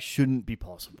 That shouldn't be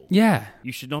possible. Yeah.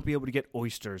 You should not be able to get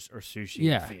oysters or sushi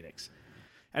in Phoenix.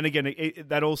 And again,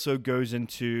 that also goes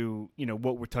into,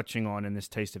 what we're touching on in this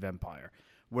Taste of Empire,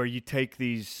 where you take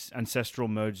these ancestral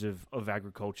modes of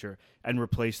agriculture and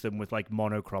replace them with like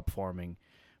monocrop farming,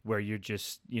 where you're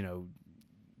just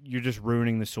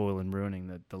ruining the soil and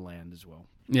ruining the land as well.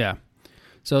 Yeah.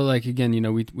 So, like, again,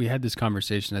 we had this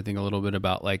conversation, I think, a little bit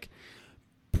about, like,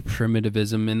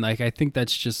 primitivism, and, like, I think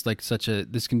that's just, like,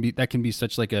 that can be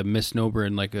such, like, a misnomer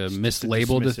and, like, a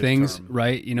mislabel to things, term.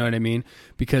 Right? You know what I mean?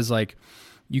 Because, like,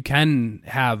 you can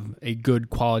have a good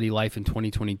quality life in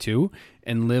 2022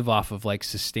 and live off of, like,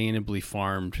 sustainably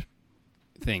farmed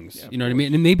things. Yeah, you know what I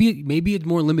mean? And maybe it's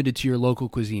more limited to your local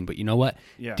cuisine, but you know what?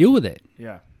 Yeah. Deal with it.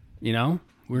 Yeah.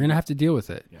 We're going to have to deal with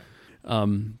it. Yeah.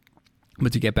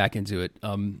 But to get back into it,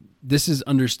 this is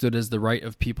understood as the right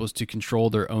of peoples to control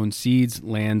their own seeds,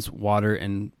 lands, water,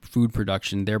 and food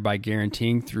production, thereby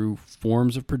guaranteeing through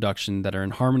forms of production that are in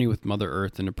harmony with Mother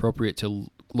Earth and appropriate to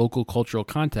local cultural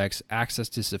contexts, access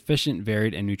to sufficient,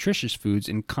 varied, and nutritious foods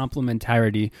in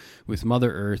complementarity with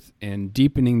Mother Earth, and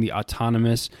deepening the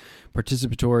autonomous,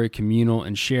 participatory, communal,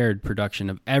 and shared production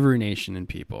of every nation and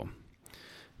people.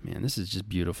 Man, this is just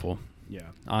beautiful. Yeah.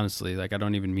 Honestly, like, I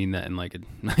don't even mean that in like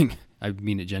I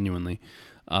mean it genuinely.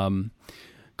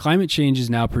 Climate change is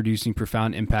now producing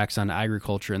profound impacts on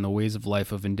agriculture and the ways of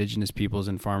life of indigenous peoples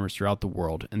and farmers throughout the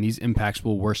world, and these impacts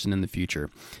will worsen in the future.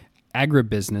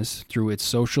 Agribusiness, through its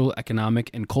social, economic,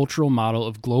 and cultural model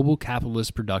of global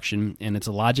capitalist production and its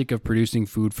logic of producing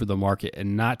food for the market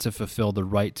and not to fulfill the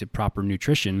right to proper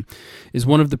nutrition, is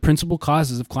one of the principal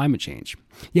causes of climate change.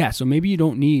 Yeah, so maybe you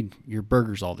don't need your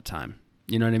burgers all the time.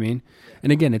 You know what I mean?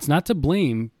 And again, it's not to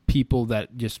blame people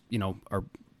that just, are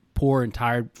poor and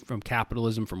tired from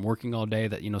capitalism, from working all day,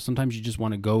 that, sometimes you just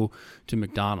want to go to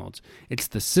McDonald's. It's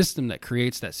the system that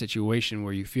creates that situation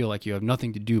where you feel like you have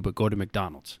nothing to do but go to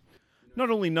McDonald's. Not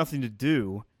only nothing to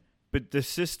do, but the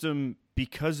system,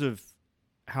 because of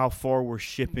how far we're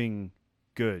shipping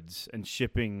goods and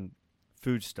shipping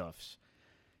foodstuffs,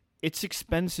 it's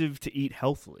expensive to eat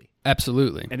healthily.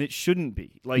 Absolutely. And it shouldn't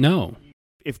be. Like, no.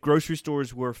 If grocery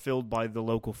stores were filled by the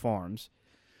local farms,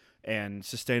 and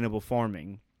sustainable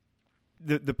farming,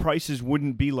 the prices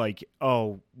wouldn't be like,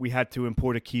 oh, we had to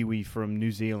import a kiwi from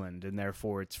New Zealand and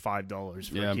therefore it's $5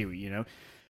 for a kiwi, you know?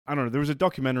 I don't know. There was a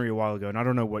documentary a while ago, and I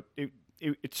don't know what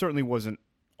it certainly wasn't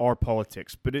our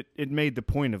politics, but it made the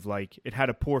point of like, it had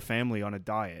a poor family on a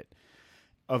diet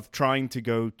of trying to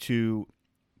go to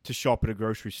shop at a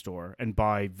grocery store and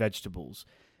buy vegetables.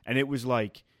 And it was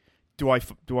like, do I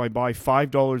buy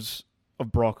 $5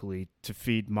 of broccoli to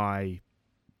feed my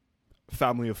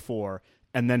family of 4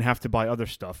 and then have to buy other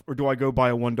stuff? Or do I go buy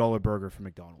a $1 burger from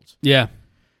McDonald's? Yeah.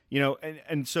 You know,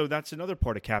 and so that's another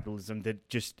part of capitalism that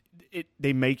just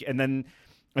they make, and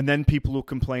then people will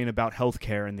complain about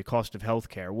healthcare and the cost of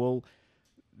healthcare. Well,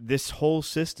 this whole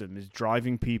system is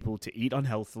driving people to eat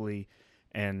unhealthily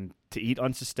and to eat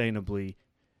unsustainably,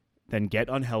 then get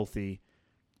unhealthy,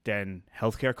 then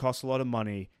healthcare costs a lot of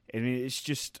money, and it's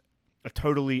just a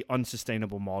totally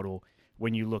unsustainable model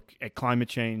when you look at climate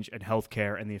change and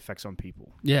healthcare and the effects on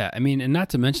people. Yeah, I mean, and not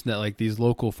to mention that like these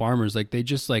local farmers, like they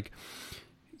just like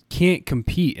can't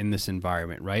compete in this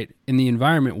environment, right? In the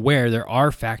environment where there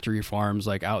are factory farms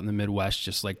like out in the Midwest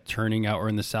just like turning out, or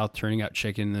in the South turning out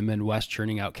chicken, in the Midwest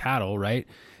churning out cattle, right?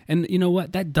 And you know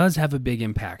what? That does have a big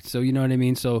impact. So you know what I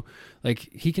mean? So like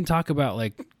he can talk about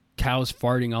like cows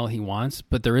farting all he wants,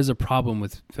 but there is a problem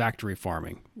with factory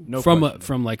farming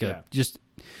from like a just,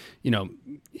 you know,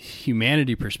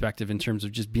 humanity perspective in terms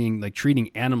of just being like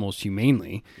treating animals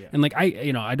humanely. Yeah. And like,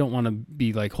 I don't want to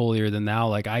be like holier than thou.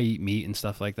 Like I eat meat and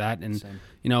stuff like that. And, Same.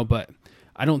 you know, but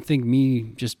I don't think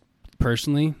me just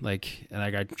personally, like, and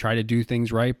like I try to do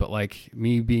things right, but like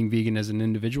me being vegan as an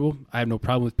individual, I have no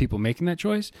problem with people making that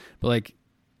choice, but like,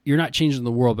 you're not changing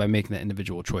the world by making that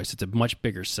individual choice. It's a much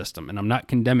bigger system, and I'm not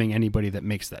condemning anybody that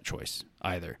makes that choice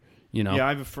either. You know? Yeah,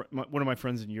 I have one of my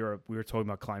friends in Europe. We were talking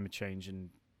about climate change, and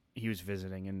he was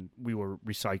visiting, and we were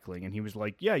recycling, and he was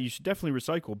like, "Yeah, you should definitely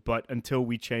recycle, but until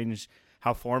we change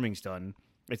how farming's done,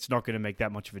 it's not going to make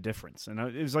that much of a difference." And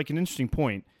it was like an interesting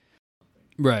point.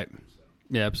 Right.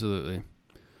 Yeah, absolutely.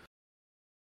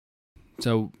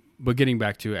 So, but getting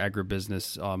back to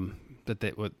agribusiness,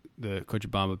 what the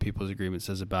Cochambamba People's Agreement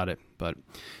says about it, but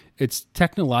its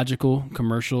technological,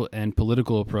 commercial, and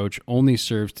political approach only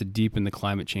serves to deepen the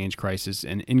climate change crisis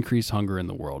and increase hunger in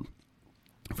the world.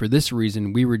 For this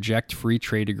reason, we reject free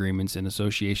trade agreements and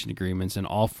association agreements and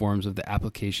all forms of the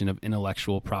application of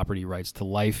intellectual property rights to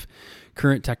life,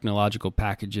 current technological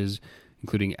packages,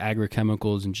 including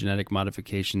agrochemicals and genetic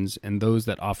modifications, and those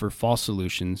that offer false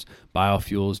solutions,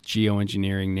 biofuels,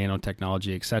 geoengineering,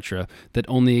 nanotechnology, etc., that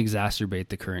only exacerbate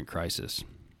the current crisis.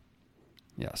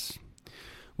 Yes.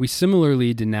 We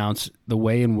similarly denounce the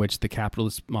way in which the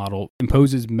capitalist model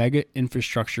imposes mega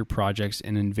infrastructure projects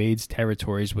and invades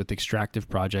territories with extractive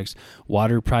projects,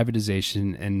 water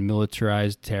privatization, and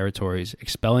militarized territories,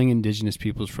 expelling indigenous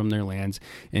peoples from their lands,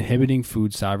 inhibiting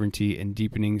food sovereignty, and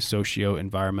deepening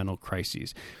socio-environmental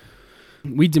crises.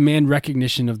 We demand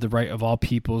recognition of the right of all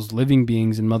peoples, living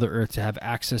beings, and Mother Earth to have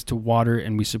access to water,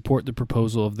 and we support the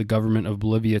proposal of the government of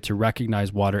Bolivia to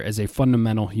recognize water as a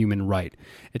fundamental human right.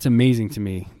 It's amazing to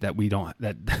me that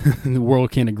the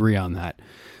world can't agree on that.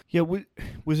 Yeah,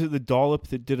 was it the Dollop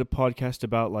that did a podcast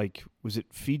about, like, was it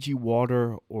Fiji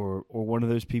Water or one of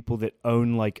those people that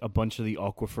own like a bunch of the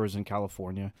aquifers in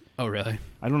California? Oh, really?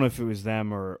 I don't know if it was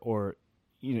them or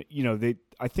they.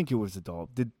 I think it was the Dollop.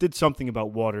 Did something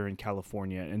about water in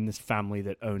California and this family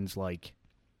that owns like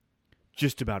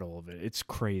just about all of it. It's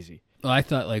crazy. Well, I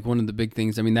thought like one of the big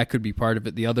things, I mean, that could be part of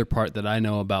it. The other part that I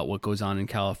know about what goes on in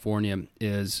California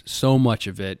is so much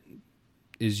of it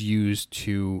is used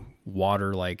to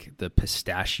water like the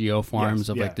pistachio farms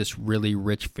of like this really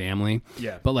rich family.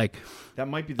 Yeah. But like that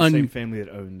might be the same family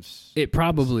that owns. It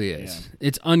probably is. Yeah.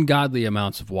 It's ungodly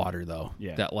amounts of water though.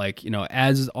 Yeah. That like,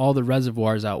 as all the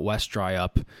reservoirs out west dry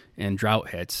up and drought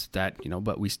hits that,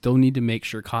 but we still need to make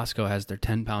sure Costco has their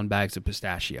 10-pound bags of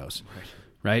pistachios.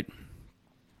 Right?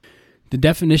 The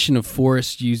definition of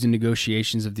forests used in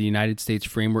negotiations of the United Nations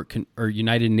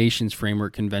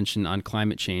Framework Convention on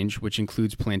Climate Change, which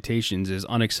includes plantations, is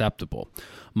unacceptable.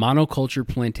 Monoculture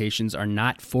plantations are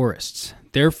not forests.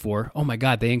 Therefore, oh my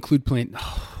God, they include wow,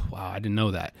 I didn't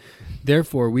know that.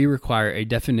 Therefore, we require a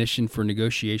definition for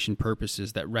negotiation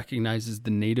purposes that recognizes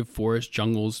the native forest,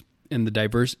 jungles, and the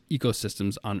diverse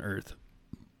ecosystems on Earth.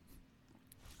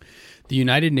 The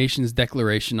United Nations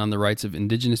Declaration on the Rights of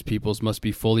Indigenous Peoples must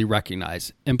be fully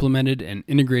recognized, implemented, and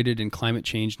integrated in climate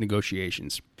change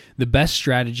negotiations. The best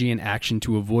strategy and action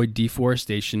to avoid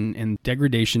deforestation and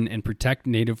degradation and protect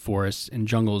native forests and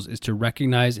jungles is to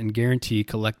recognize and guarantee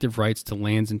collective rights to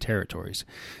lands and territories,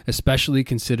 especially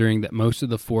considering that most of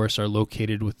the forests are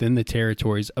located within the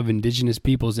territories of indigenous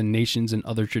peoples and nations and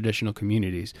other traditional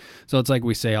communities. So it's like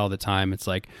we say all the time, it's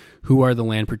like, who are the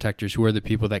land protectors? Who are the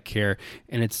people that care?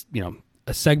 And it's,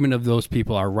 a segment of those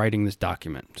people are writing this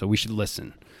document, so we should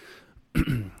listen.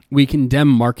 We condemn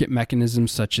market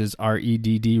mechanisms such as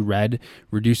REDD,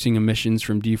 reducing emissions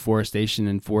from deforestation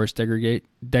and forest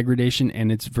degradation,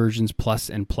 and its versions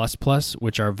plus and plus,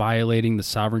 which are violating the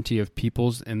sovereignty of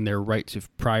peoples and their right to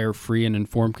prior, free, and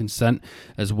informed consent,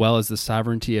 as well as the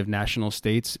sovereignty of national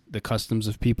states, the customs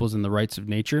of peoples, and the rights of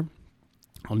nature.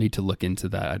 I'll need to look into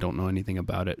that. I don't know anything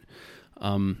about it.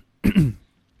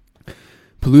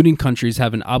 Polluting countries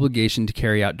have an obligation to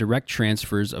carry out direct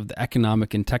transfers of the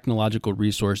economic and technological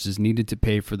resources needed to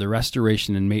pay for the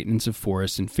restoration and maintenance of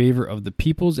forests in favor of the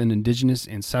peoples and indigenous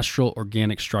ancestral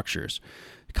organic structures.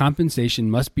 Compensation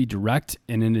must be direct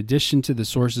and in addition to the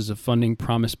sources of funding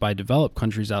promised by developed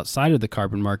countries outside of the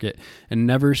carbon market and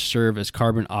never serve as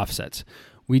carbon offsets.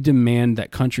 We demand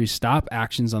that countries stop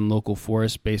actions on local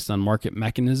forests based on market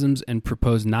mechanisms and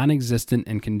propose non-existent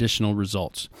and conditional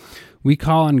results. We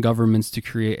call on governments to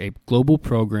create a global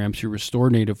program to restore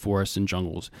native forests and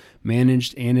jungles,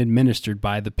 managed and administered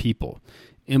by the people,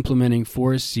 implementing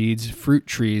forest seeds, fruit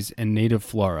trees, and native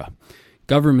flora.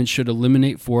 Governments should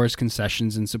eliminate forest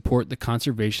concessions and support the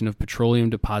conservation of petroleum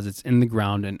deposits in the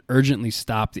ground and urgently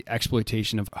stop the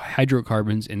exploitation of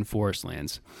hydrocarbons in forest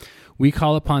lands. We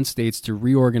call upon states to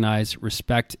reorganize,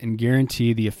 respect, and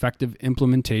guarantee the effective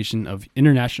implementation of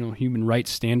international human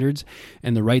rights standards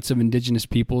and the rights of indigenous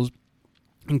peoples,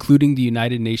 including the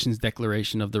United Nations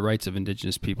Declaration of the Rights of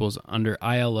Indigenous Peoples under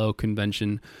ILO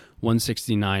Convention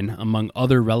 169, among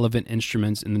other relevant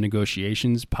instruments in the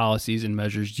negotiations, policies, and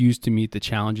measures used to meet the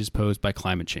challenges posed by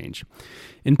climate change.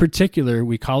 In particular,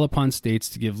 we call upon states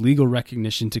to give legal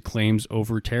recognition to claims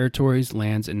over territories,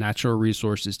 lands, and natural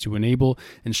resources to enable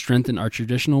and strengthen our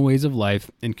traditional ways of life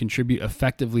and contribute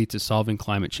effectively to solving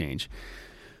climate change.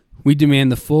 We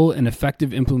demand the full and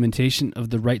effective implementation of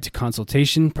the right to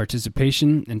consultation,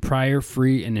 participation, and prior,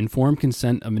 free, and informed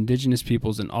consent of indigenous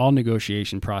peoples in all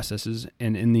negotiation processes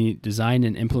and in the design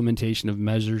and implementation of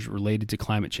measures related to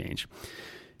climate change.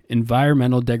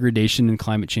 Environmental degradation and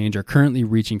climate change are currently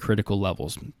reaching critical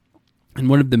levels, and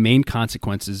one of the main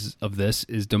consequences of this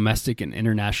is domestic and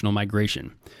international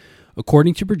migration.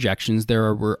 According to projections,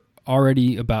 there were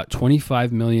already about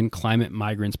 25 million climate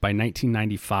migrants by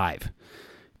 1995.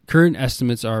 Current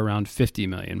estimates are around 50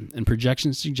 million, and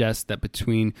projections suggest that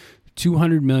between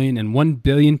 200 million and 1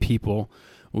 billion people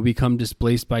will become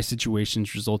displaced by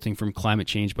situations resulting from climate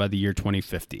change by the year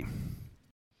 2050.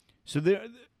 So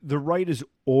the right is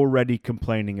already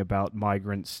complaining about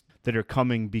migrants that are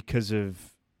coming because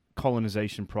of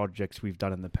colonization projects we've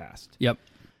done in the past. Yep.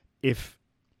 If,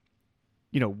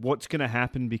 what's going to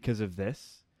happen because of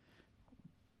this?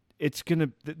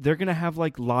 They're gonna have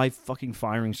like live fucking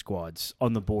firing squads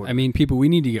on the border. I mean, people, we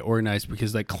need to get organized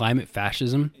because like climate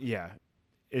fascism. Yeah,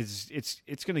 it's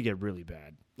gonna get really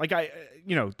bad. Like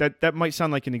that might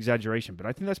sound like an exaggeration, but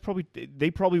I think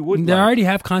they probably would. They already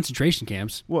have concentration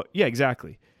camps. Well, yeah,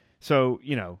 exactly. So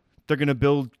they're gonna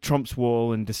build Trump's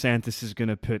wall, and DeSantis is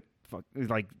gonna put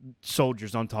like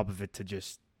soldiers on top of it to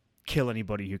just kill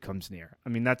anybody who comes near. I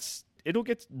mean, it'll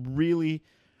get really,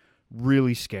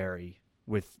 really scary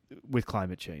with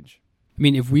climate change. I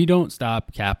mean, if we don't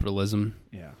stop capitalism,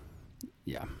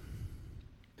 yeah.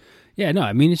 No,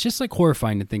 I mean, it's just like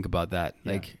horrifying to think about that.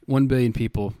 Yeah. Like 1 billion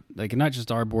people, like not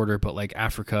just our border, but like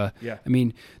Africa. Yeah. I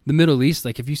mean, the Middle East.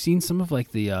 Like, have you seen some of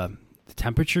like the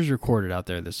temperatures recorded out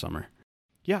there this summer?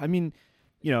 Yeah, I mean,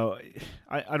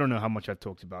 I don't know how much I've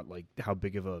talked about like how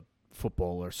big of a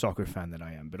football or soccer fan that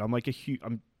I am, but I'm like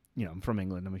I'm from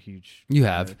England. I'm a huge... You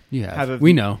have.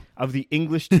 We know. Of the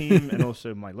English team and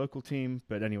also my local team.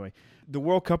 But anyway, the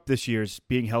World Cup this year is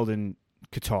being held in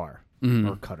Qatar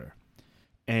or Qatar.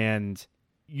 And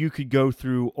you could go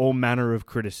through all manner of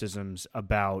criticisms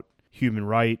about human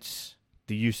rights,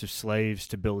 the use of slaves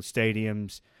to build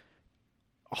stadiums,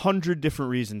 100 different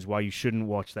reasons why you shouldn't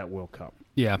watch that World Cup.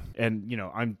 Yeah. And,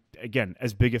 I'm, again,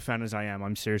 as big a fan as I am,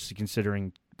 I'm seriously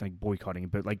considering like boycotting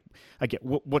it, but like I get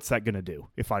what's that going to do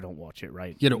if I don't watch it,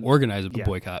 right? You got to organize a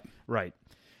boycott. Right.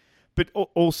 But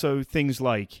also things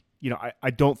like I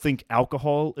don't think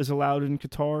alcohol is allowed in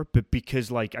Qatar, but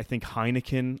because I think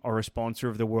Heineken are a sponsor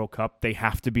of the World Cup, they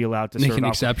have to be allowed to make serve an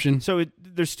alcohol. exception. So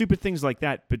there's stupid things like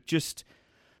that, but just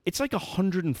it's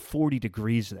 140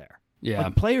 degrees there. Yeah.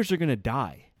 Players are going to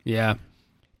die. Yeah.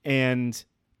 And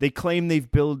they claim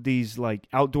they've built these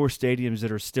outdoor stadiums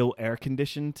that are still air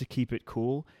conditioned to keep it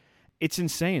cool. It's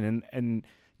insane. And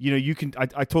you can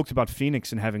I talked about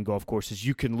Phoenix and having golf courses.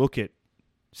 You can look at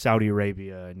Saudi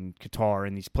Arabia and Qatar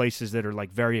and these places that are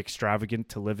very extravagant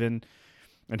to live in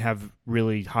and have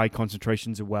really high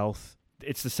concentrations of wealth.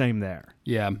 It's the same there.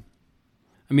 Yeah.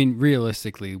 I mean,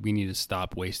 realistically, we need to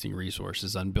stop wasting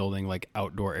resources on building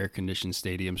outdoor air-conditioned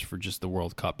stadiums for just the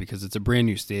World Cup because it's a brand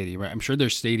new stadium, right? I'm sure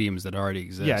there's stadiums that already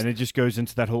exist. Yeah, and it just goes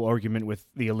into that whole argument with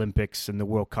the Olympics and the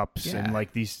World Cups and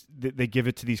they give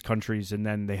it to these countries and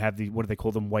then they have what do they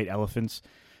call them, white elephants?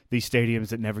 These stadiums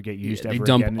that never get used ever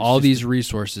again. They dump all these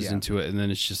resources into it and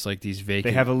then it's just these vacant.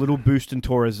 They have a little boost in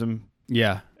tourism.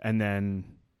 Yeah. And then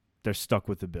they're stuck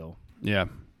with the bill. Yeah.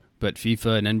 But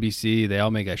FIFA and NBC, they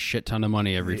all make a shit ton of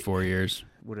money every 4 years.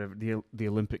 Whatever. The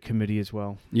Olympic Committee as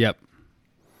well. Yep.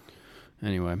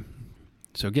 Anyway,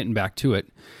 so getting back to it.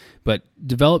 But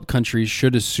developed countries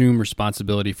should assume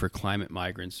responsibility for climate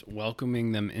migrants,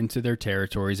 welcoming them into their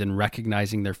territories and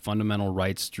recognizing their fundamental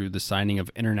rights through the signing of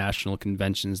international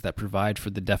conventions that provide for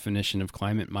the definition of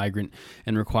climate migrant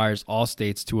and requires all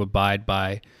states to abide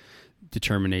by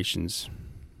determinations.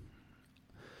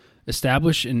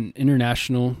 Establish an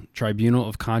international tribunal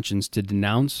of conscience to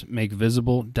denounce, make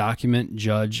visible, document,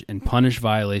 judge, and punish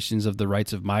violations of the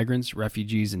rights of migrants,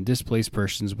 refugees, and displaced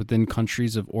persons within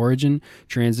countries of origin,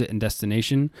 transit, and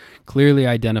destination, clearly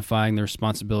identifying the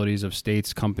responsibilities of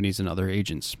states, companies, and other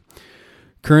agents.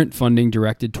 Current funding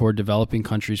directed toward developing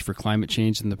countries for climate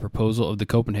change and the proposal of the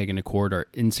Copenhagen Accord are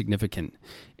insignificant.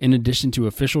 In addition to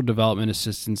official development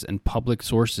assistance and public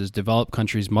sources, developed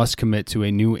countries must commit to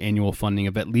a new annual funding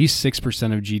of at least 6%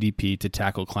 of GDP to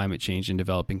tackle climate change in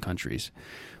developing countries.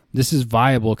 This is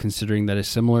viable considering that a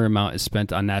similar amount is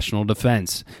spent on national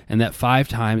defense, and that 5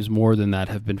 times more than that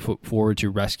have been put forward to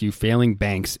rescue failing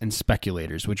banks and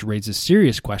speculators, which raises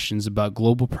serious questions about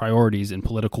global priorities and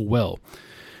political will.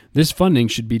 This funding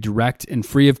should be direct and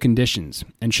free of conditions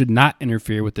and should not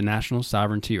interfere with the national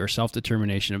sovereignty or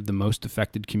self-determination of the most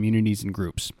affected communities and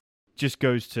groups. Just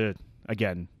goes to,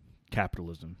 again,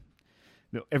 capitalism.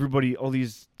 Everybody, all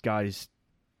these guys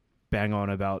bang on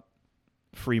about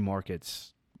free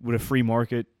markets. Would a free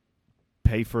market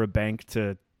pay for a bank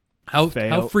to fail?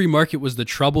 How free market was the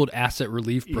troubled asset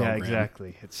relief program? Yeah,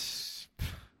 exactly. It's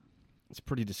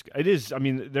pretty it is. I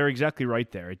mean, they're exactly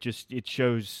right there. It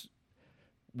shows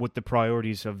what the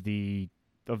priorities of the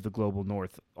global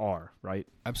north are, right?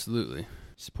 Absolutely.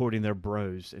 Supporting their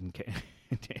bros in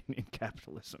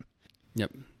capitalism.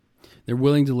 Yep. They're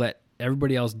willing to let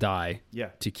everybody else die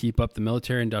Yeah. to keep up the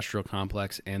military-industrial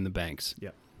complex and the banks.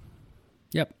 Yep.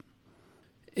 Yep.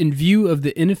 In view of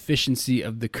the inefficiency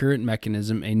of the current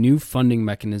mechanism, a new funding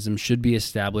mechanism should be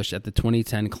established at the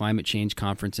 2010 Climate Change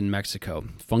Conference in Mexico,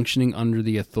 functioning under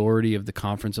the authority of the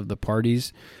Conference of the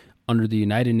Parties under the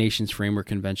United Nations Framework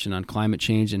Convention on Climate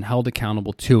Change and held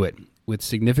accountable to it, with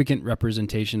significant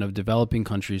representation of developing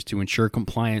countries to ensure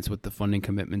compliance with the funding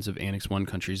commitments of Annex 1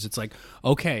 countries. It's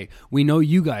okay, we know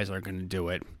you guys are going to do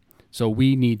it, so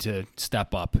we need to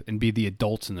step up and be the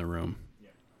adults in the room.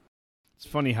 It's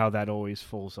funny how that always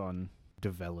falls on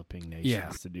developing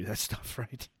nations to do that stuff,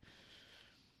 right?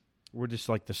 We're just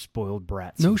like the spoiled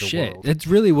brats of the world. That's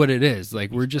really what it is.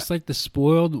 We're just like the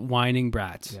spoiled, whining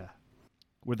brats. Yeah.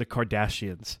 We're the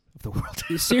Kardashians of the world.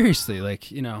 Seriously,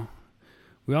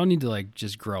 we all need to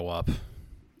just grow up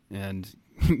and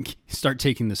start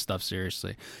taking this stuff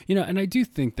seriously. And I do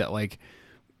think that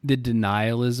the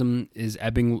denialism is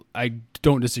ebbing. I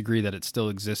don't disagree that it still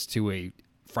exists to a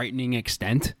frightening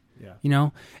extent. Yeah.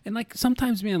 And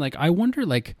sometimes, man, I wonder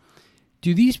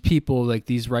do these people,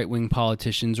 these right-wing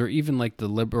politicians or even the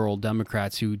liberal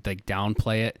Democrats who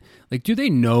downplay it, do they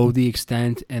know the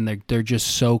extent and they're just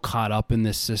so caught up in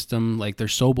this system, they're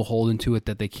so beholden to it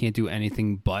that they can't do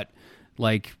anything but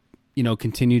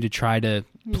continue to try to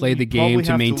play the game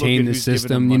to maintain the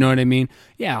system, you know what I mean?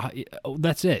 Yeah,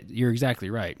 that's it. You're exactly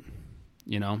right.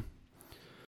 But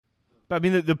I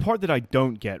mean, the part that I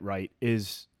don't get right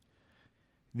is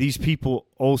these people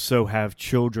also have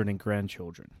children and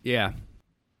grandchildren. Yeah.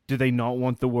 Do they not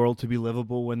want the world to be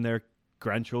livable when their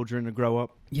grandchildren grow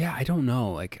up? Yeah, I don't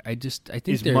know. I think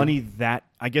is money that?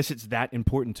 I guess it's that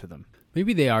important to them.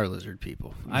 Maybe they are lizard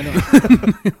people. I don't.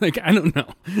 I don't know.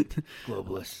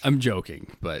 Globalists. I'm joking,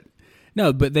 but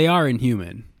no. But they are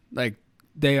inhuman.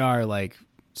 They are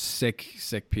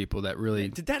sick people that really...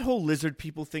 Did that whole lizard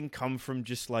people thing come from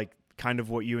just like kind of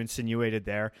what you insinuated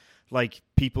there? Like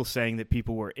people saying that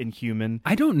people were inhuman?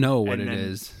 I don't know what it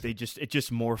is. It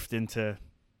just morphed into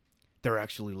they're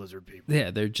actually lizard people. Yeah,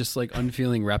 they're just like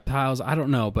unfeeling reptiles. I don't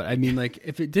know, but I mean, like,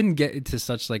 if it didn't get into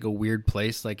such like a weird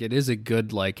place, like it is a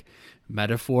good like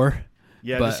metaphor.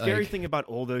 Yeah, but, the scary like, thing about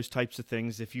all those types of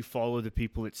things, if you follow the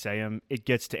people that say them, it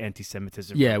gets to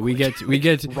anti-Semitism. Yeah, we get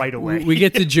right away. We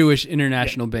get to Jewish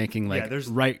international banking like there's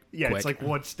quick. It's like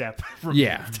one step.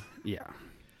 Yeah.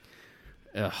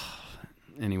 Ugh.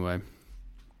 Anyway.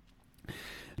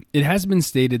 It has been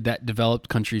stated that developed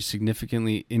countries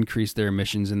significantly increased their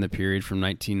emissions in the period from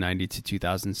 1990 to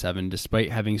 2007,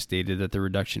 despite having stated that the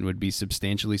reduction would be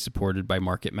substantially supported by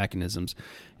market mechanisms.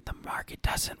 The market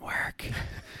doesn't work.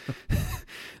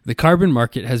 The carbon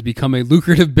market has become a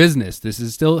lucrative business. This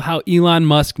is still how Elon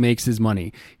Musk makes his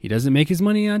money. He doesn't make his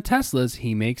money on Teslas.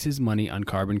 He makes his money on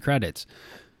carbon credits.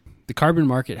 The carbon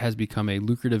market has become a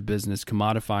lucrative business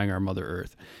commodifying our Mother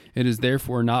Earth. It is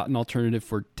therefore not an alternative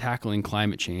for tackling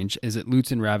climate change, as it loots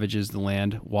and ravages the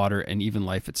land, water, and even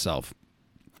life itself.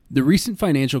 The recent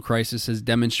financial crisis has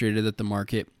demonstrated that the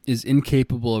market is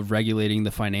incapable of regulating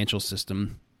the financial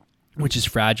system, which is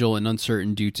fragile and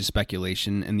uncertain due to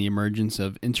speculation and the emergence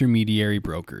of intermediary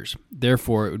brokers.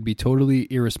 Therefore, it would be totally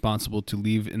irresponsible to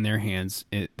leave in their hands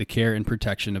the care and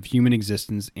protection of human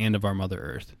existence and of our Mother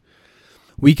Earth.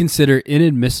 We consider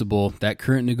inadmissible that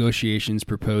current negotiations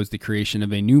propose the creation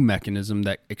of a new mechanism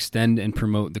that extend and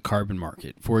promote the carbon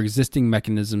market, for existing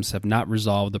mechanisms have not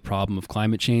resolved the problem of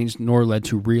climate change nor led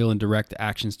to real and direct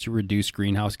actions to reduce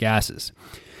greenhouse gases.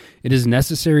 It is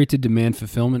necessary to demand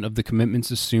fulfillment of the commitments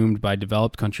assumed by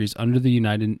developed countries under the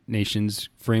United Nations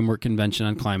Framework Convention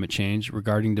on Climate Change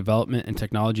regarding development and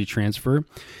technology transfer,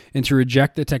 and to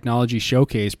reject the technology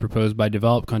showcase proposed by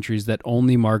developed countries that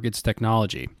only markets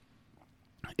technology.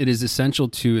 It is essential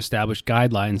to establish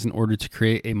guidelines in order to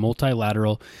create a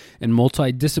multilateral and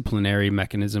multidisciplinary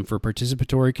mechanism for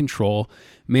participatory control,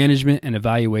 management, and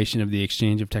evaluation of the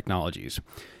exchange of technologies.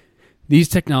 These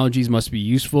technologies must be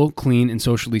useful, clean, and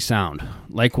socially sound.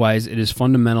 Likewise, it is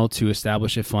fundamental to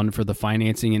establish a fund for the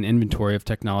financing and inventory of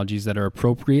technologies that are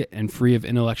appropriate and free of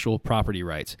intellectual property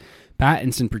rights.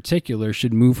 Patents, in particular,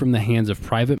 should move from the hands of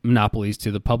private monopolies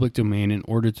to the public domain in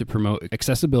order to promote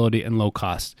accessibility and low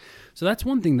cost. So that's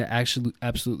one thing that actually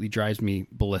absolutely drives me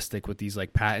ballistic with these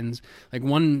like patents. Like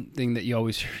one thing that you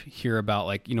always hear about,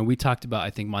 like, you know, we talked about, I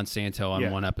think, Monsanto on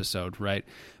one episode, right?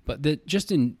 But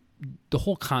just in the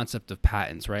whole concept of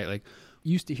patents, right? Like,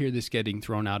 used to hear this getting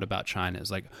thrown out about China is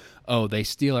like, oh, they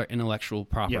steal our intellectual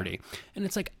property. Yeah. And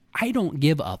it's like, I don't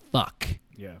give a fuck.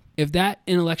 Yeah. If that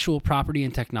intellectual property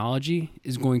and technology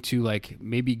is going to like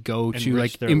maybe go Enrich to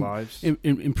like their lives.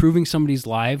 Improving somebody's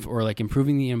life or like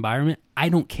improving the environment, I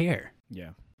don't care. Yeah.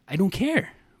 I don't care.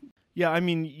 Yeah, I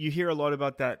mean, you hear a lot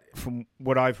about that from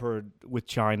what I've heard with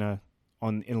China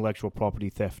on intellectual property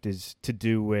theft is to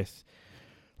do with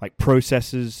like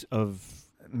processes of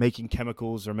making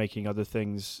chemicals or making other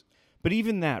things. But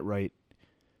even that, right?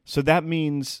 So that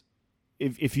means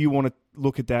if you want to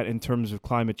look at that in terms of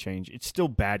climate change, it's still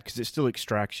bad because it's still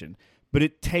extraction. But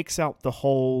it takes out the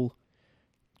whole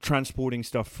transporting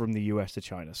stuff from the U.S. to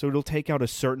China. So it'll take out a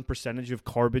certain percentage of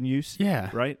carbon use. Yeah.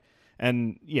 Right?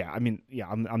 And yeah, I mean, yeah,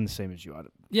 I'm the same as you.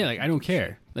 Yeah, like I don't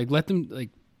care. Like let them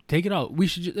like take it out. We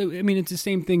should. I mean, it's the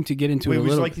same thing to get into. It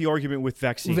was like the argument with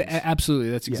vaccines. Absolutely,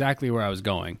 that's exactly where I was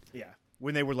going. Yeah,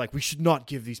 when they were like, we should not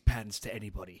give these patents to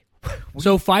anybody.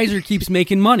 So Pfizer keeps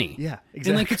making money. Yeah,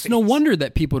 exactly. And like it's no wonder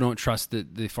that people don't trust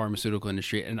the pharmaceutical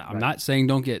industry. And I'm not saying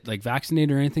don't get like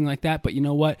vaccinated or anything like that, but you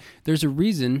know what? There's a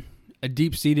reason, a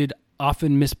deep-seated,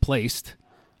 often misplaced,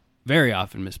 very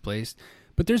often misplaced.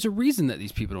 But there's a reason that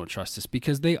these people don't trust us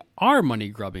because they are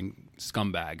money-grubbing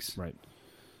scumbags. Right.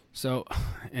 So,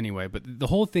 anyway, but the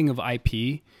whole thing of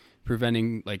IP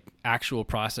preventing like actual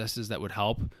processes that would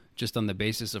help just on the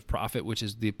basis of profit, which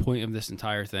is the point of this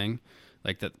entire thing,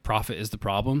 like that profit is the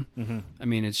problem. Mm-hmm. I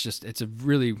mean, it's a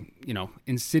really,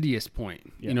 insidious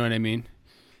point. Yeah. You know what I mean?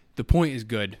 The point is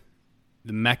good.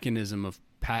 The mechanism of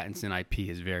patents and IP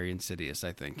is very insidious,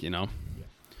 I think, Yeah.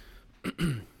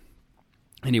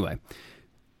 Anyway.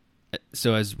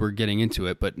 So as we're getting into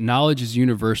it, but knowledge is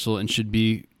universal and should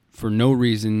be for no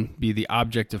reason be the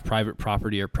object of private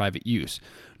property or private use,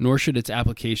 nor should its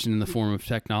application in the form of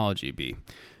technology be.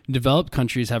 Developed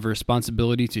countries have a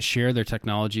responsibility to share their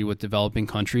technology with developing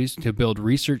countries, to build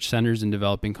research centers in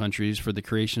developing countries for the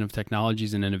creation of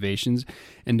technologies and innovations,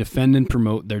 and defend and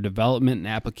promote their development and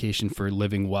application for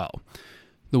living well.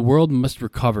 The world must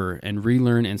recover and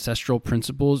relearn ancestral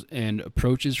principles and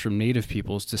approaches from native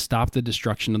peoples to stop the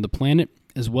destruction of the planet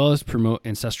as well as promote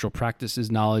ancestral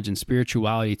practices, knowledge, and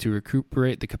spirituality to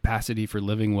recuperate the capacity for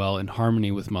living well in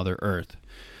harmony with Mother Earth.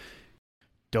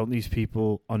 Don't these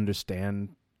people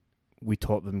understand we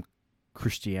taught them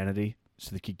Christianity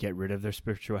so they could get rid of their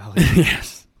spirituality?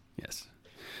 Yes.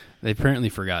 They apparently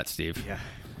forgot, Steve. Yeah.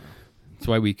 That's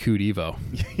why we cooed Evo.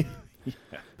 Yeah.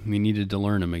 We needed to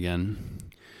learn them again.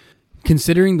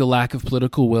 Considering the lack of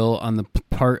political will on the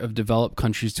part of developed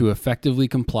countries to effectively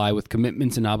comply with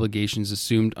commitments and obligations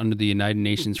assumed under the United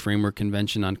Nations Framework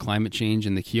Convention on Climate Change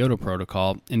and the Kyoto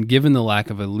Protocol, and given the lack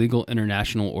of a legal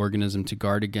international organism to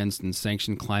guard against and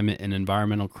sanction climate and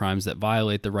environmental crimes that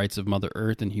violate the rights of Mother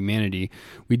Earth and humanity,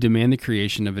 we demand the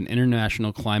creation of an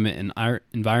international climate and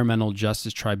environmental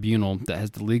justice tribunal that has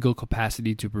the legal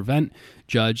capacity to prevent,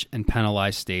 judge, and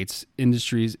penalize states,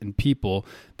 industries, and people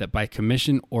that by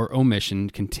commission or omission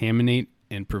contaminate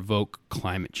and provoke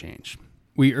climate change.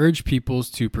 We urge peoples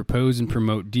to propose and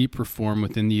promote deep reform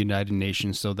within the United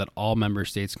Nations so that all member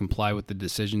states comply with the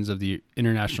decisions of the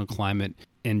International Climate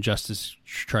and Justice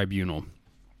Tribunal.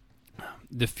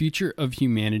 The future of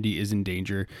humanity is in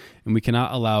danger, and we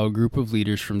cannot allow a group of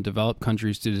leaders from developed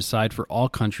countries to decide for all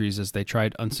countries as they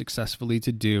tried unsuccessfully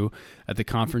to do at the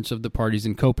Conference of the Parties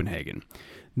in Copenhagen.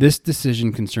 This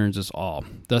decision concerns us all.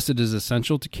 Thus, it is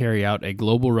essential to carry out a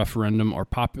global referendum or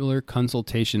popular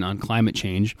consultation on climate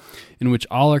change in which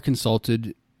all are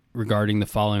consulted regarding the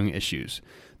following issues: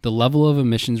 the level of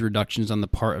emissions reductions on the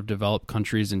part of developed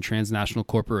countries and transnational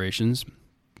corporations,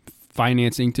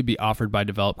 financing to be offered by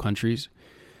developed countries,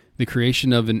 the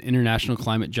creation of an international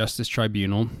climate justice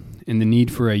tribunal, and the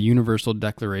need for a universal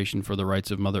declaration for the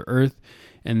rights of Mother Earth,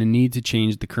 and the need to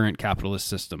change the current capitalist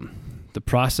system. The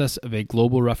process of a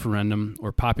global referendum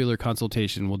or popular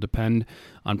consultation will depend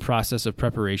on process of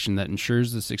preparation that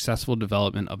ensures the successful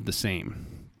development of the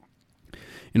same.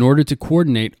 In order to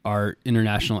coordinate our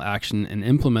international action and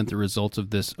implement the results of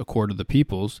this Accord of the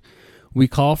Peoples, we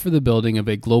call for the building of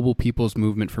a global people's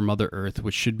movement for Mother Earth,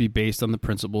 which should be based on the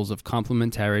principles of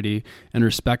complementarity and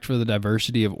respect for the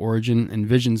diversity of origin and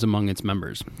visions among its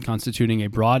members, constituting a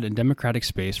broad and democratic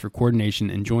space for coordination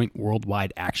and joint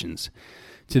worldwide actions.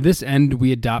 To this end,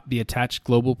 we adopt the attached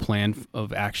global plan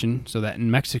of action so that in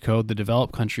Mexico, the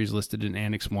developed countries listed in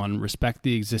Annex 1 respect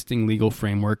the existing legal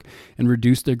framework and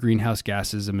reduce their greenhouse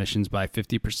gases emissions by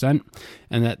 50%,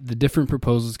 and that the different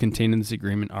proposals contained in this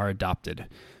agreement are adopted.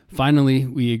 Finally,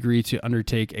 we agree to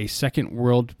undertake a second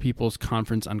World People's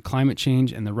Conference on Climate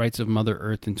Change and the Rights of Mother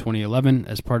Earth in 2011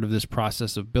 as part of this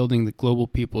process of building the global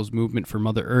people's movement for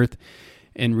Mother Earth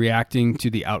and reacting to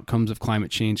the outcomes of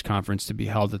climate change conference to be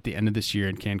held at the end of this year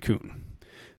in Cancun.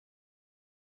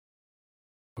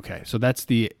 Okay, so that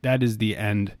is the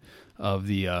end of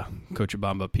the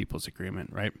Cochambamba People's Agreement,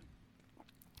 right?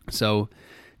 So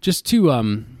just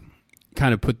to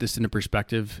kind of put this into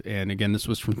perspective, and again, this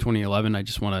was from 2011. I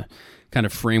just want to kind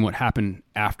of frame what happened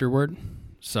afterward.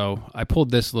 So I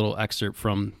pulled this little excerpt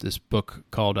from this book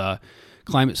called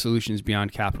Climate Solutions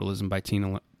Beyond Capitalism by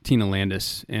Tina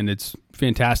Landis, and it's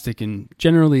fantastic and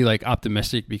generally like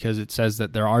optimistic because it says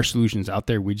that there are solutions out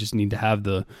there. We just need to have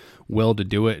the will to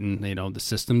do it and, the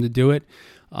system to do it.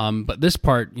 But this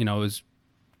part, is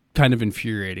kind of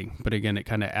infuriating, but again, it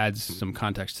kind of adds some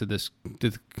context to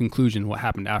the conclusion, what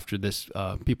happened after this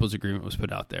People's Agreement was put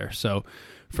out there. So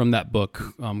from that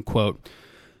book, quote,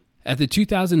 at the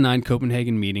 2009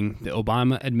 Copenhagen meeting, the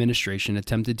Obama administration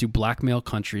attempted to blackmail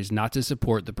countries not to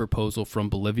support the proposal from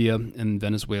Bolivia and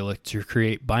Venezuela to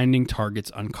create binding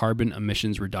targets on carbon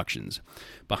emissions reductions.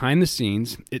 Behind the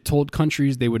scenes, it told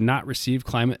countries they would not receive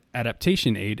climate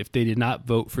adaptation aid if they did not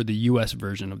vote for the U.S.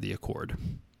 version of the accord.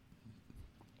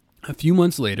 A few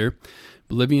months later,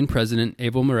 Bolivian President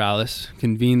Evo Morales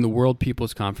convened the World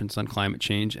People's Conference on Climate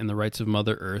Change and the Rights of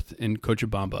Mother Earth in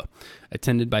Cochambamba,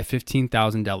 attended by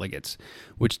 15,000 delegates,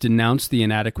 which denounced the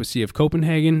inadequacy of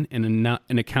Copenhagen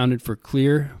and accounted for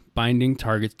clear, binding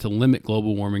targets to limit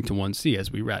global warming to 1°C,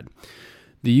 as we read.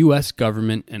 The U.S.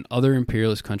 government and other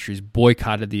imperialist countries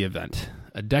boycotted the event.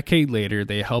 A decade later,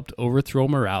 they helped overthrow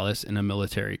Morales in a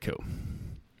military coup.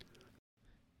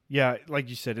 Yeah, like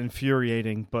you said,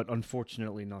 infuriating, but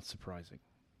unfortunately not surprising.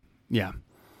 Yeah.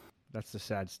 That's the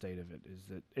sad state of it,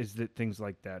 is that things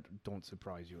like that don't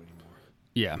surprise you anymore.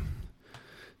 Yeah.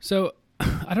 So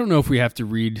I don't know if we have to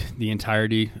read the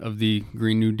entirety of the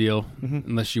Green New Deal,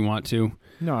 unless you want to.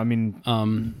 No, I mean,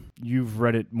 you've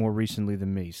read it more recently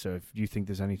than me, so if you think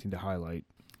there's anything to highlight.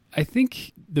 I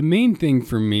think the main thing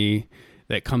for me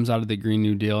that comes out of the Green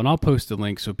New Deal, and I'll post a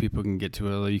link so people can get to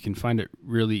it, although you can find it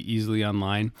really easily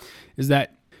online, is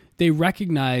that they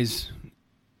recognize,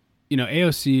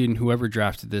 AOC and whoever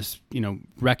drafted this,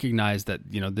 recognize that,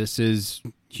 this is,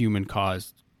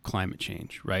 human-caused climate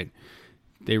change, right?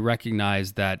 They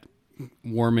recognize that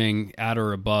warming at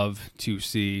or above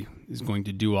 2C is going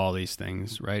to do all these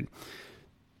things, right?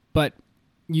 But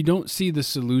you don't see the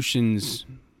solutions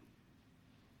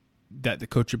that the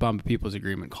Cochambamba People's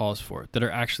Agreement calls for that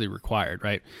are actually required,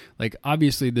 right? Like,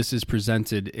 obviously, this is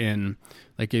presented in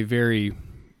like a very,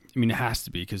 I mean, it has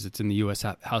to be because it's in the U.S.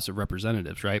 House of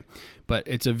Representatives, right? But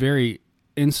it's a very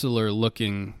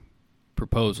insular-looking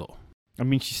proposal. I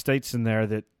mean, she states in there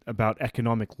that about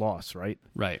economic loss, right?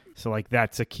 Right. So, like,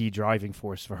 that's a key driving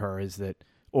force for her is that,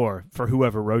 or for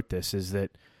whoever wrote this, is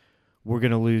that we're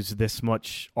going to lose this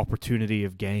much opportunity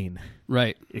of gain,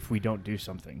 right, if we don't do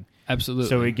something. Absolutely.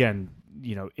 So again,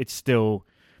 you know, it's still,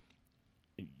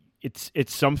 it's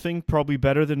something probably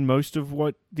better than most of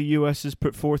what the U.S. has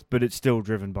put forth, but it's still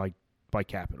driven by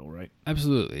capital, right?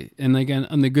 Absolutely. And again,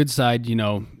 on the good side, you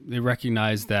know, they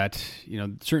recognize that, you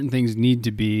know, certain things need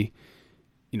to be,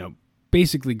 you know,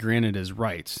 basically granted as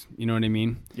rights. You know what I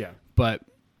mean? Yeah. But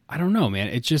I don't know, man.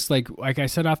 It's just like I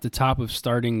said off the top of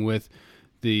starting with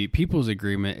the People's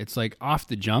Agreement, it's like off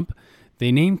the jump,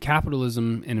 they name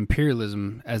capitalism and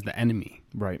imperialism as the enemy.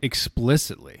 Right.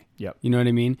 Explicitly. Yep. You know what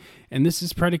I mean? And this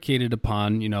is predicated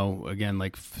upon, you know, again,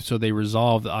 like, so they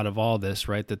resolved out of all this,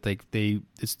 right, that they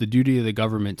it's the duty of the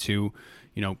government to,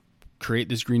 you know, create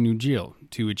this Green New Deal,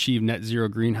 to achieve net zero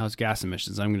greenhouse gas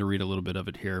emissions. I'm going to read a little bit of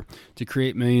it here. To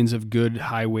create millions of good,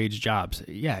 high-wage jobs.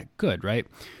 Yeah, good, right?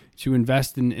 To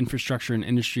invest in infrastructure and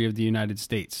industry of the United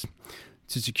States.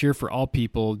 To secure for all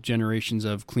people generations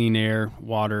of clean air,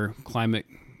 water, climate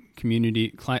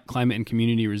and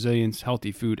community resilience,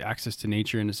 healthy food, access to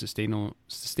nature, and a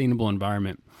sustainable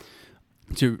environment.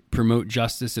 To promote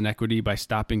justice and equity by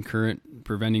stopping current,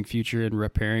 preventing future, and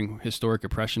repairing historic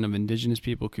oppression of indigenous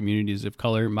people, communities of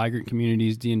color, migrant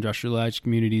communities, deindustrialized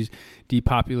communities,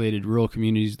 depopulated rural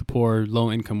communities, the poor,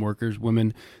 low-income workers,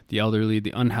 women, the elderly,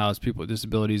 the unhoused, people with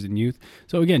disabilities, and youth.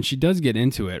 So again, she does get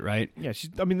into it, right? Yeah,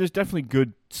 I mean, there's definitely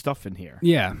good stuff in here.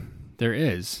 Yeah, there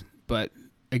is. But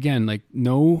again, like,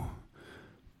 no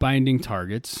binding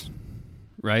targets,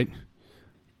 right?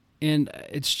 And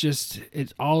it's just,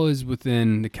 it all is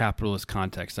within the capitalist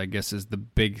context, I guess, is the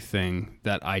big thing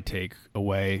that I take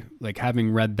away. Like,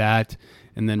 having read that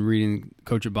and then reading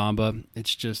Cochambamba,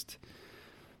 it's just...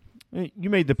 You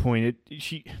made the point.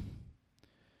 It's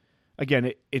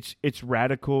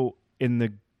radical in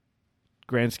the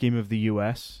grand scheme of the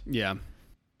U.S. Yeah.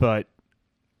 But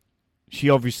she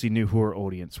obviously knew who her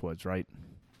audience was, right?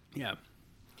 Yeah.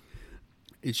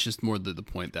 It's just more the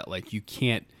point that, like, you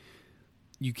can't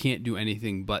do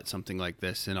anything but something like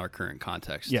this in our current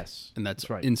context. Yes. And that's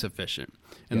right. insufficient.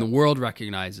 And the world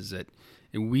recognizes it.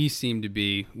 And we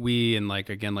and like,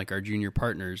 again, like our junior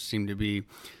partners seem to be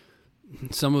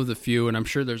some of the few, and I'm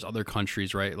sure there's other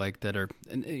countries, right, like that are,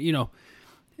 and you know,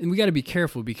 and we got to be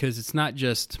careful because it's not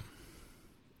just,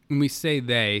 when we say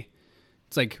they,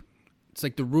 it's like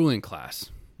the ruling class.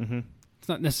 Mm-hmm. It's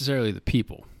not necessarily the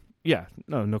people. Yeah.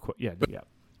 No. Yeah.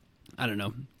 I don't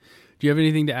know. Do you have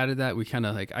anything to add to that? We kind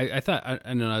of like, I thought,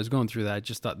 I know I was going through that. I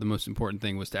just thought the most important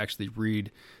thing was to actually read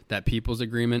that People's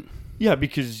Agreement. Yeah,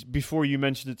 because before you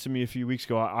mentioned it to me a few weeks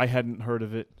ago, I hadn't heard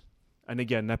of it. And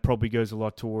again, that probably goes a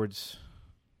lot towards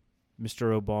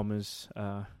Mr. Obama's,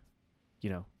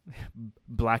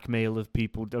 blackmail of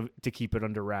people to keep it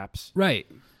under wraps. Right.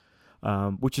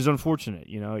 Which is unfortunate.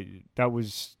 You know, that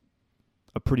was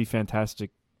a pretty fantastic,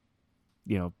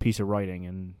 piece of writing.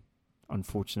 And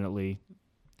unfortunately,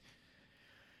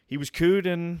 he was cooed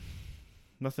and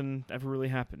nothing ever really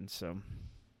happened. So,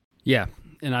 yeah,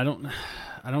 and I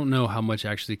don't know how much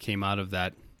actually came out of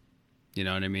that. You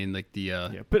know what I mean? Like the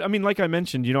yeah, but I mean, like I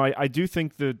mentioned, I do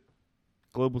think the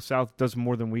Global South does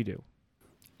more than we do.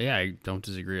 Yeah, I don't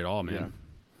disagree at all, man. Yeah.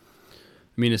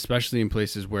 I mean, especially in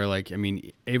places where, like, I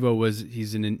mean,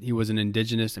 Evo he was an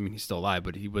indigenous. I mean, he's still alive,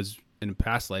 but he was in a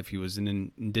past life. He was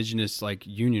an indigenous like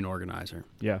union organizer.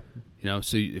 Yeah,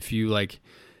 so if you like.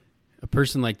 A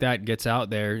person like that gets out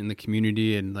there in the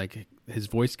community and like his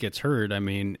voice gets heard. I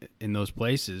mean, in those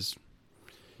places,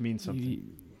 means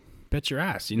something. Bet your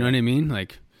ass. You know what I mean?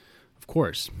 Like, of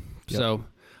course. Yep. So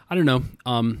I don't know.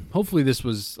 Hopefully this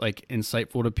was like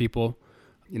insightful to people.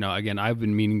 Again, I've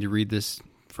been meaning to read this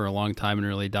for a long time and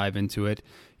really dive into it.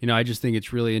 I just think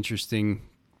it's really interesting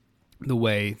the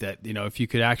way that, if you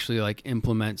could actually like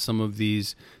implement some of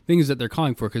these things that they're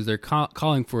calling for, because they're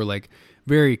calling for like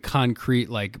very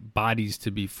concrete like bodies to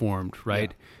be formed,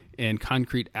 right? Yeah. And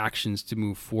concrete actions to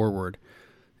move forward.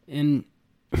 And,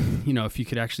 if you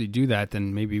could actually do that,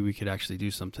 then maybe we could actually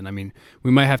do something. I mean,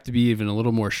 we might have to be even a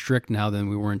little more strict now than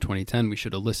we were in 2010. We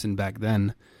should have listened back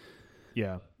then.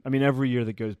 Yeah. I mean, every year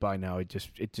that goes by now, it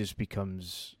just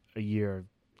becomes a year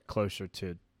closer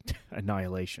to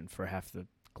annihilation for half the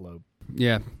globe.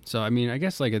 Yeah. So, I mean, I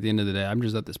guess like at the end of the day, I'm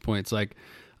just at this point. It's like,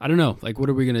 I don't know. Like, what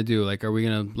are we going to do? Like, are we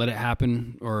going to let it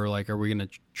happen, or like, are we going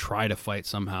to try to fight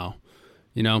somehow?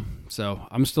 You know? So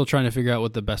I'm still trying to figure out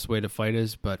what the best way to fight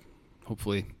is, but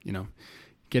hopefully, you know,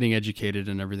 getting educated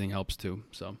and everything helps too.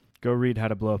 So go read How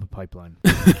to Blow Up a Pipeline.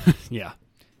 Yeah.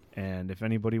 And if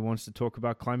anybody wants to talk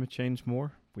about climate change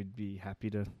more, we'd be happy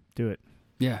to do it.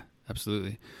 Yeah,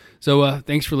 absolutely. So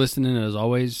thanks for listening. As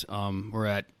always, we're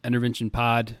at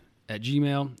interventionpod at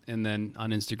Gmail, and then on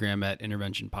Instagram at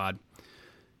interventionpod.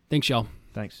 Thanks, y'all.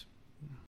 Thanks.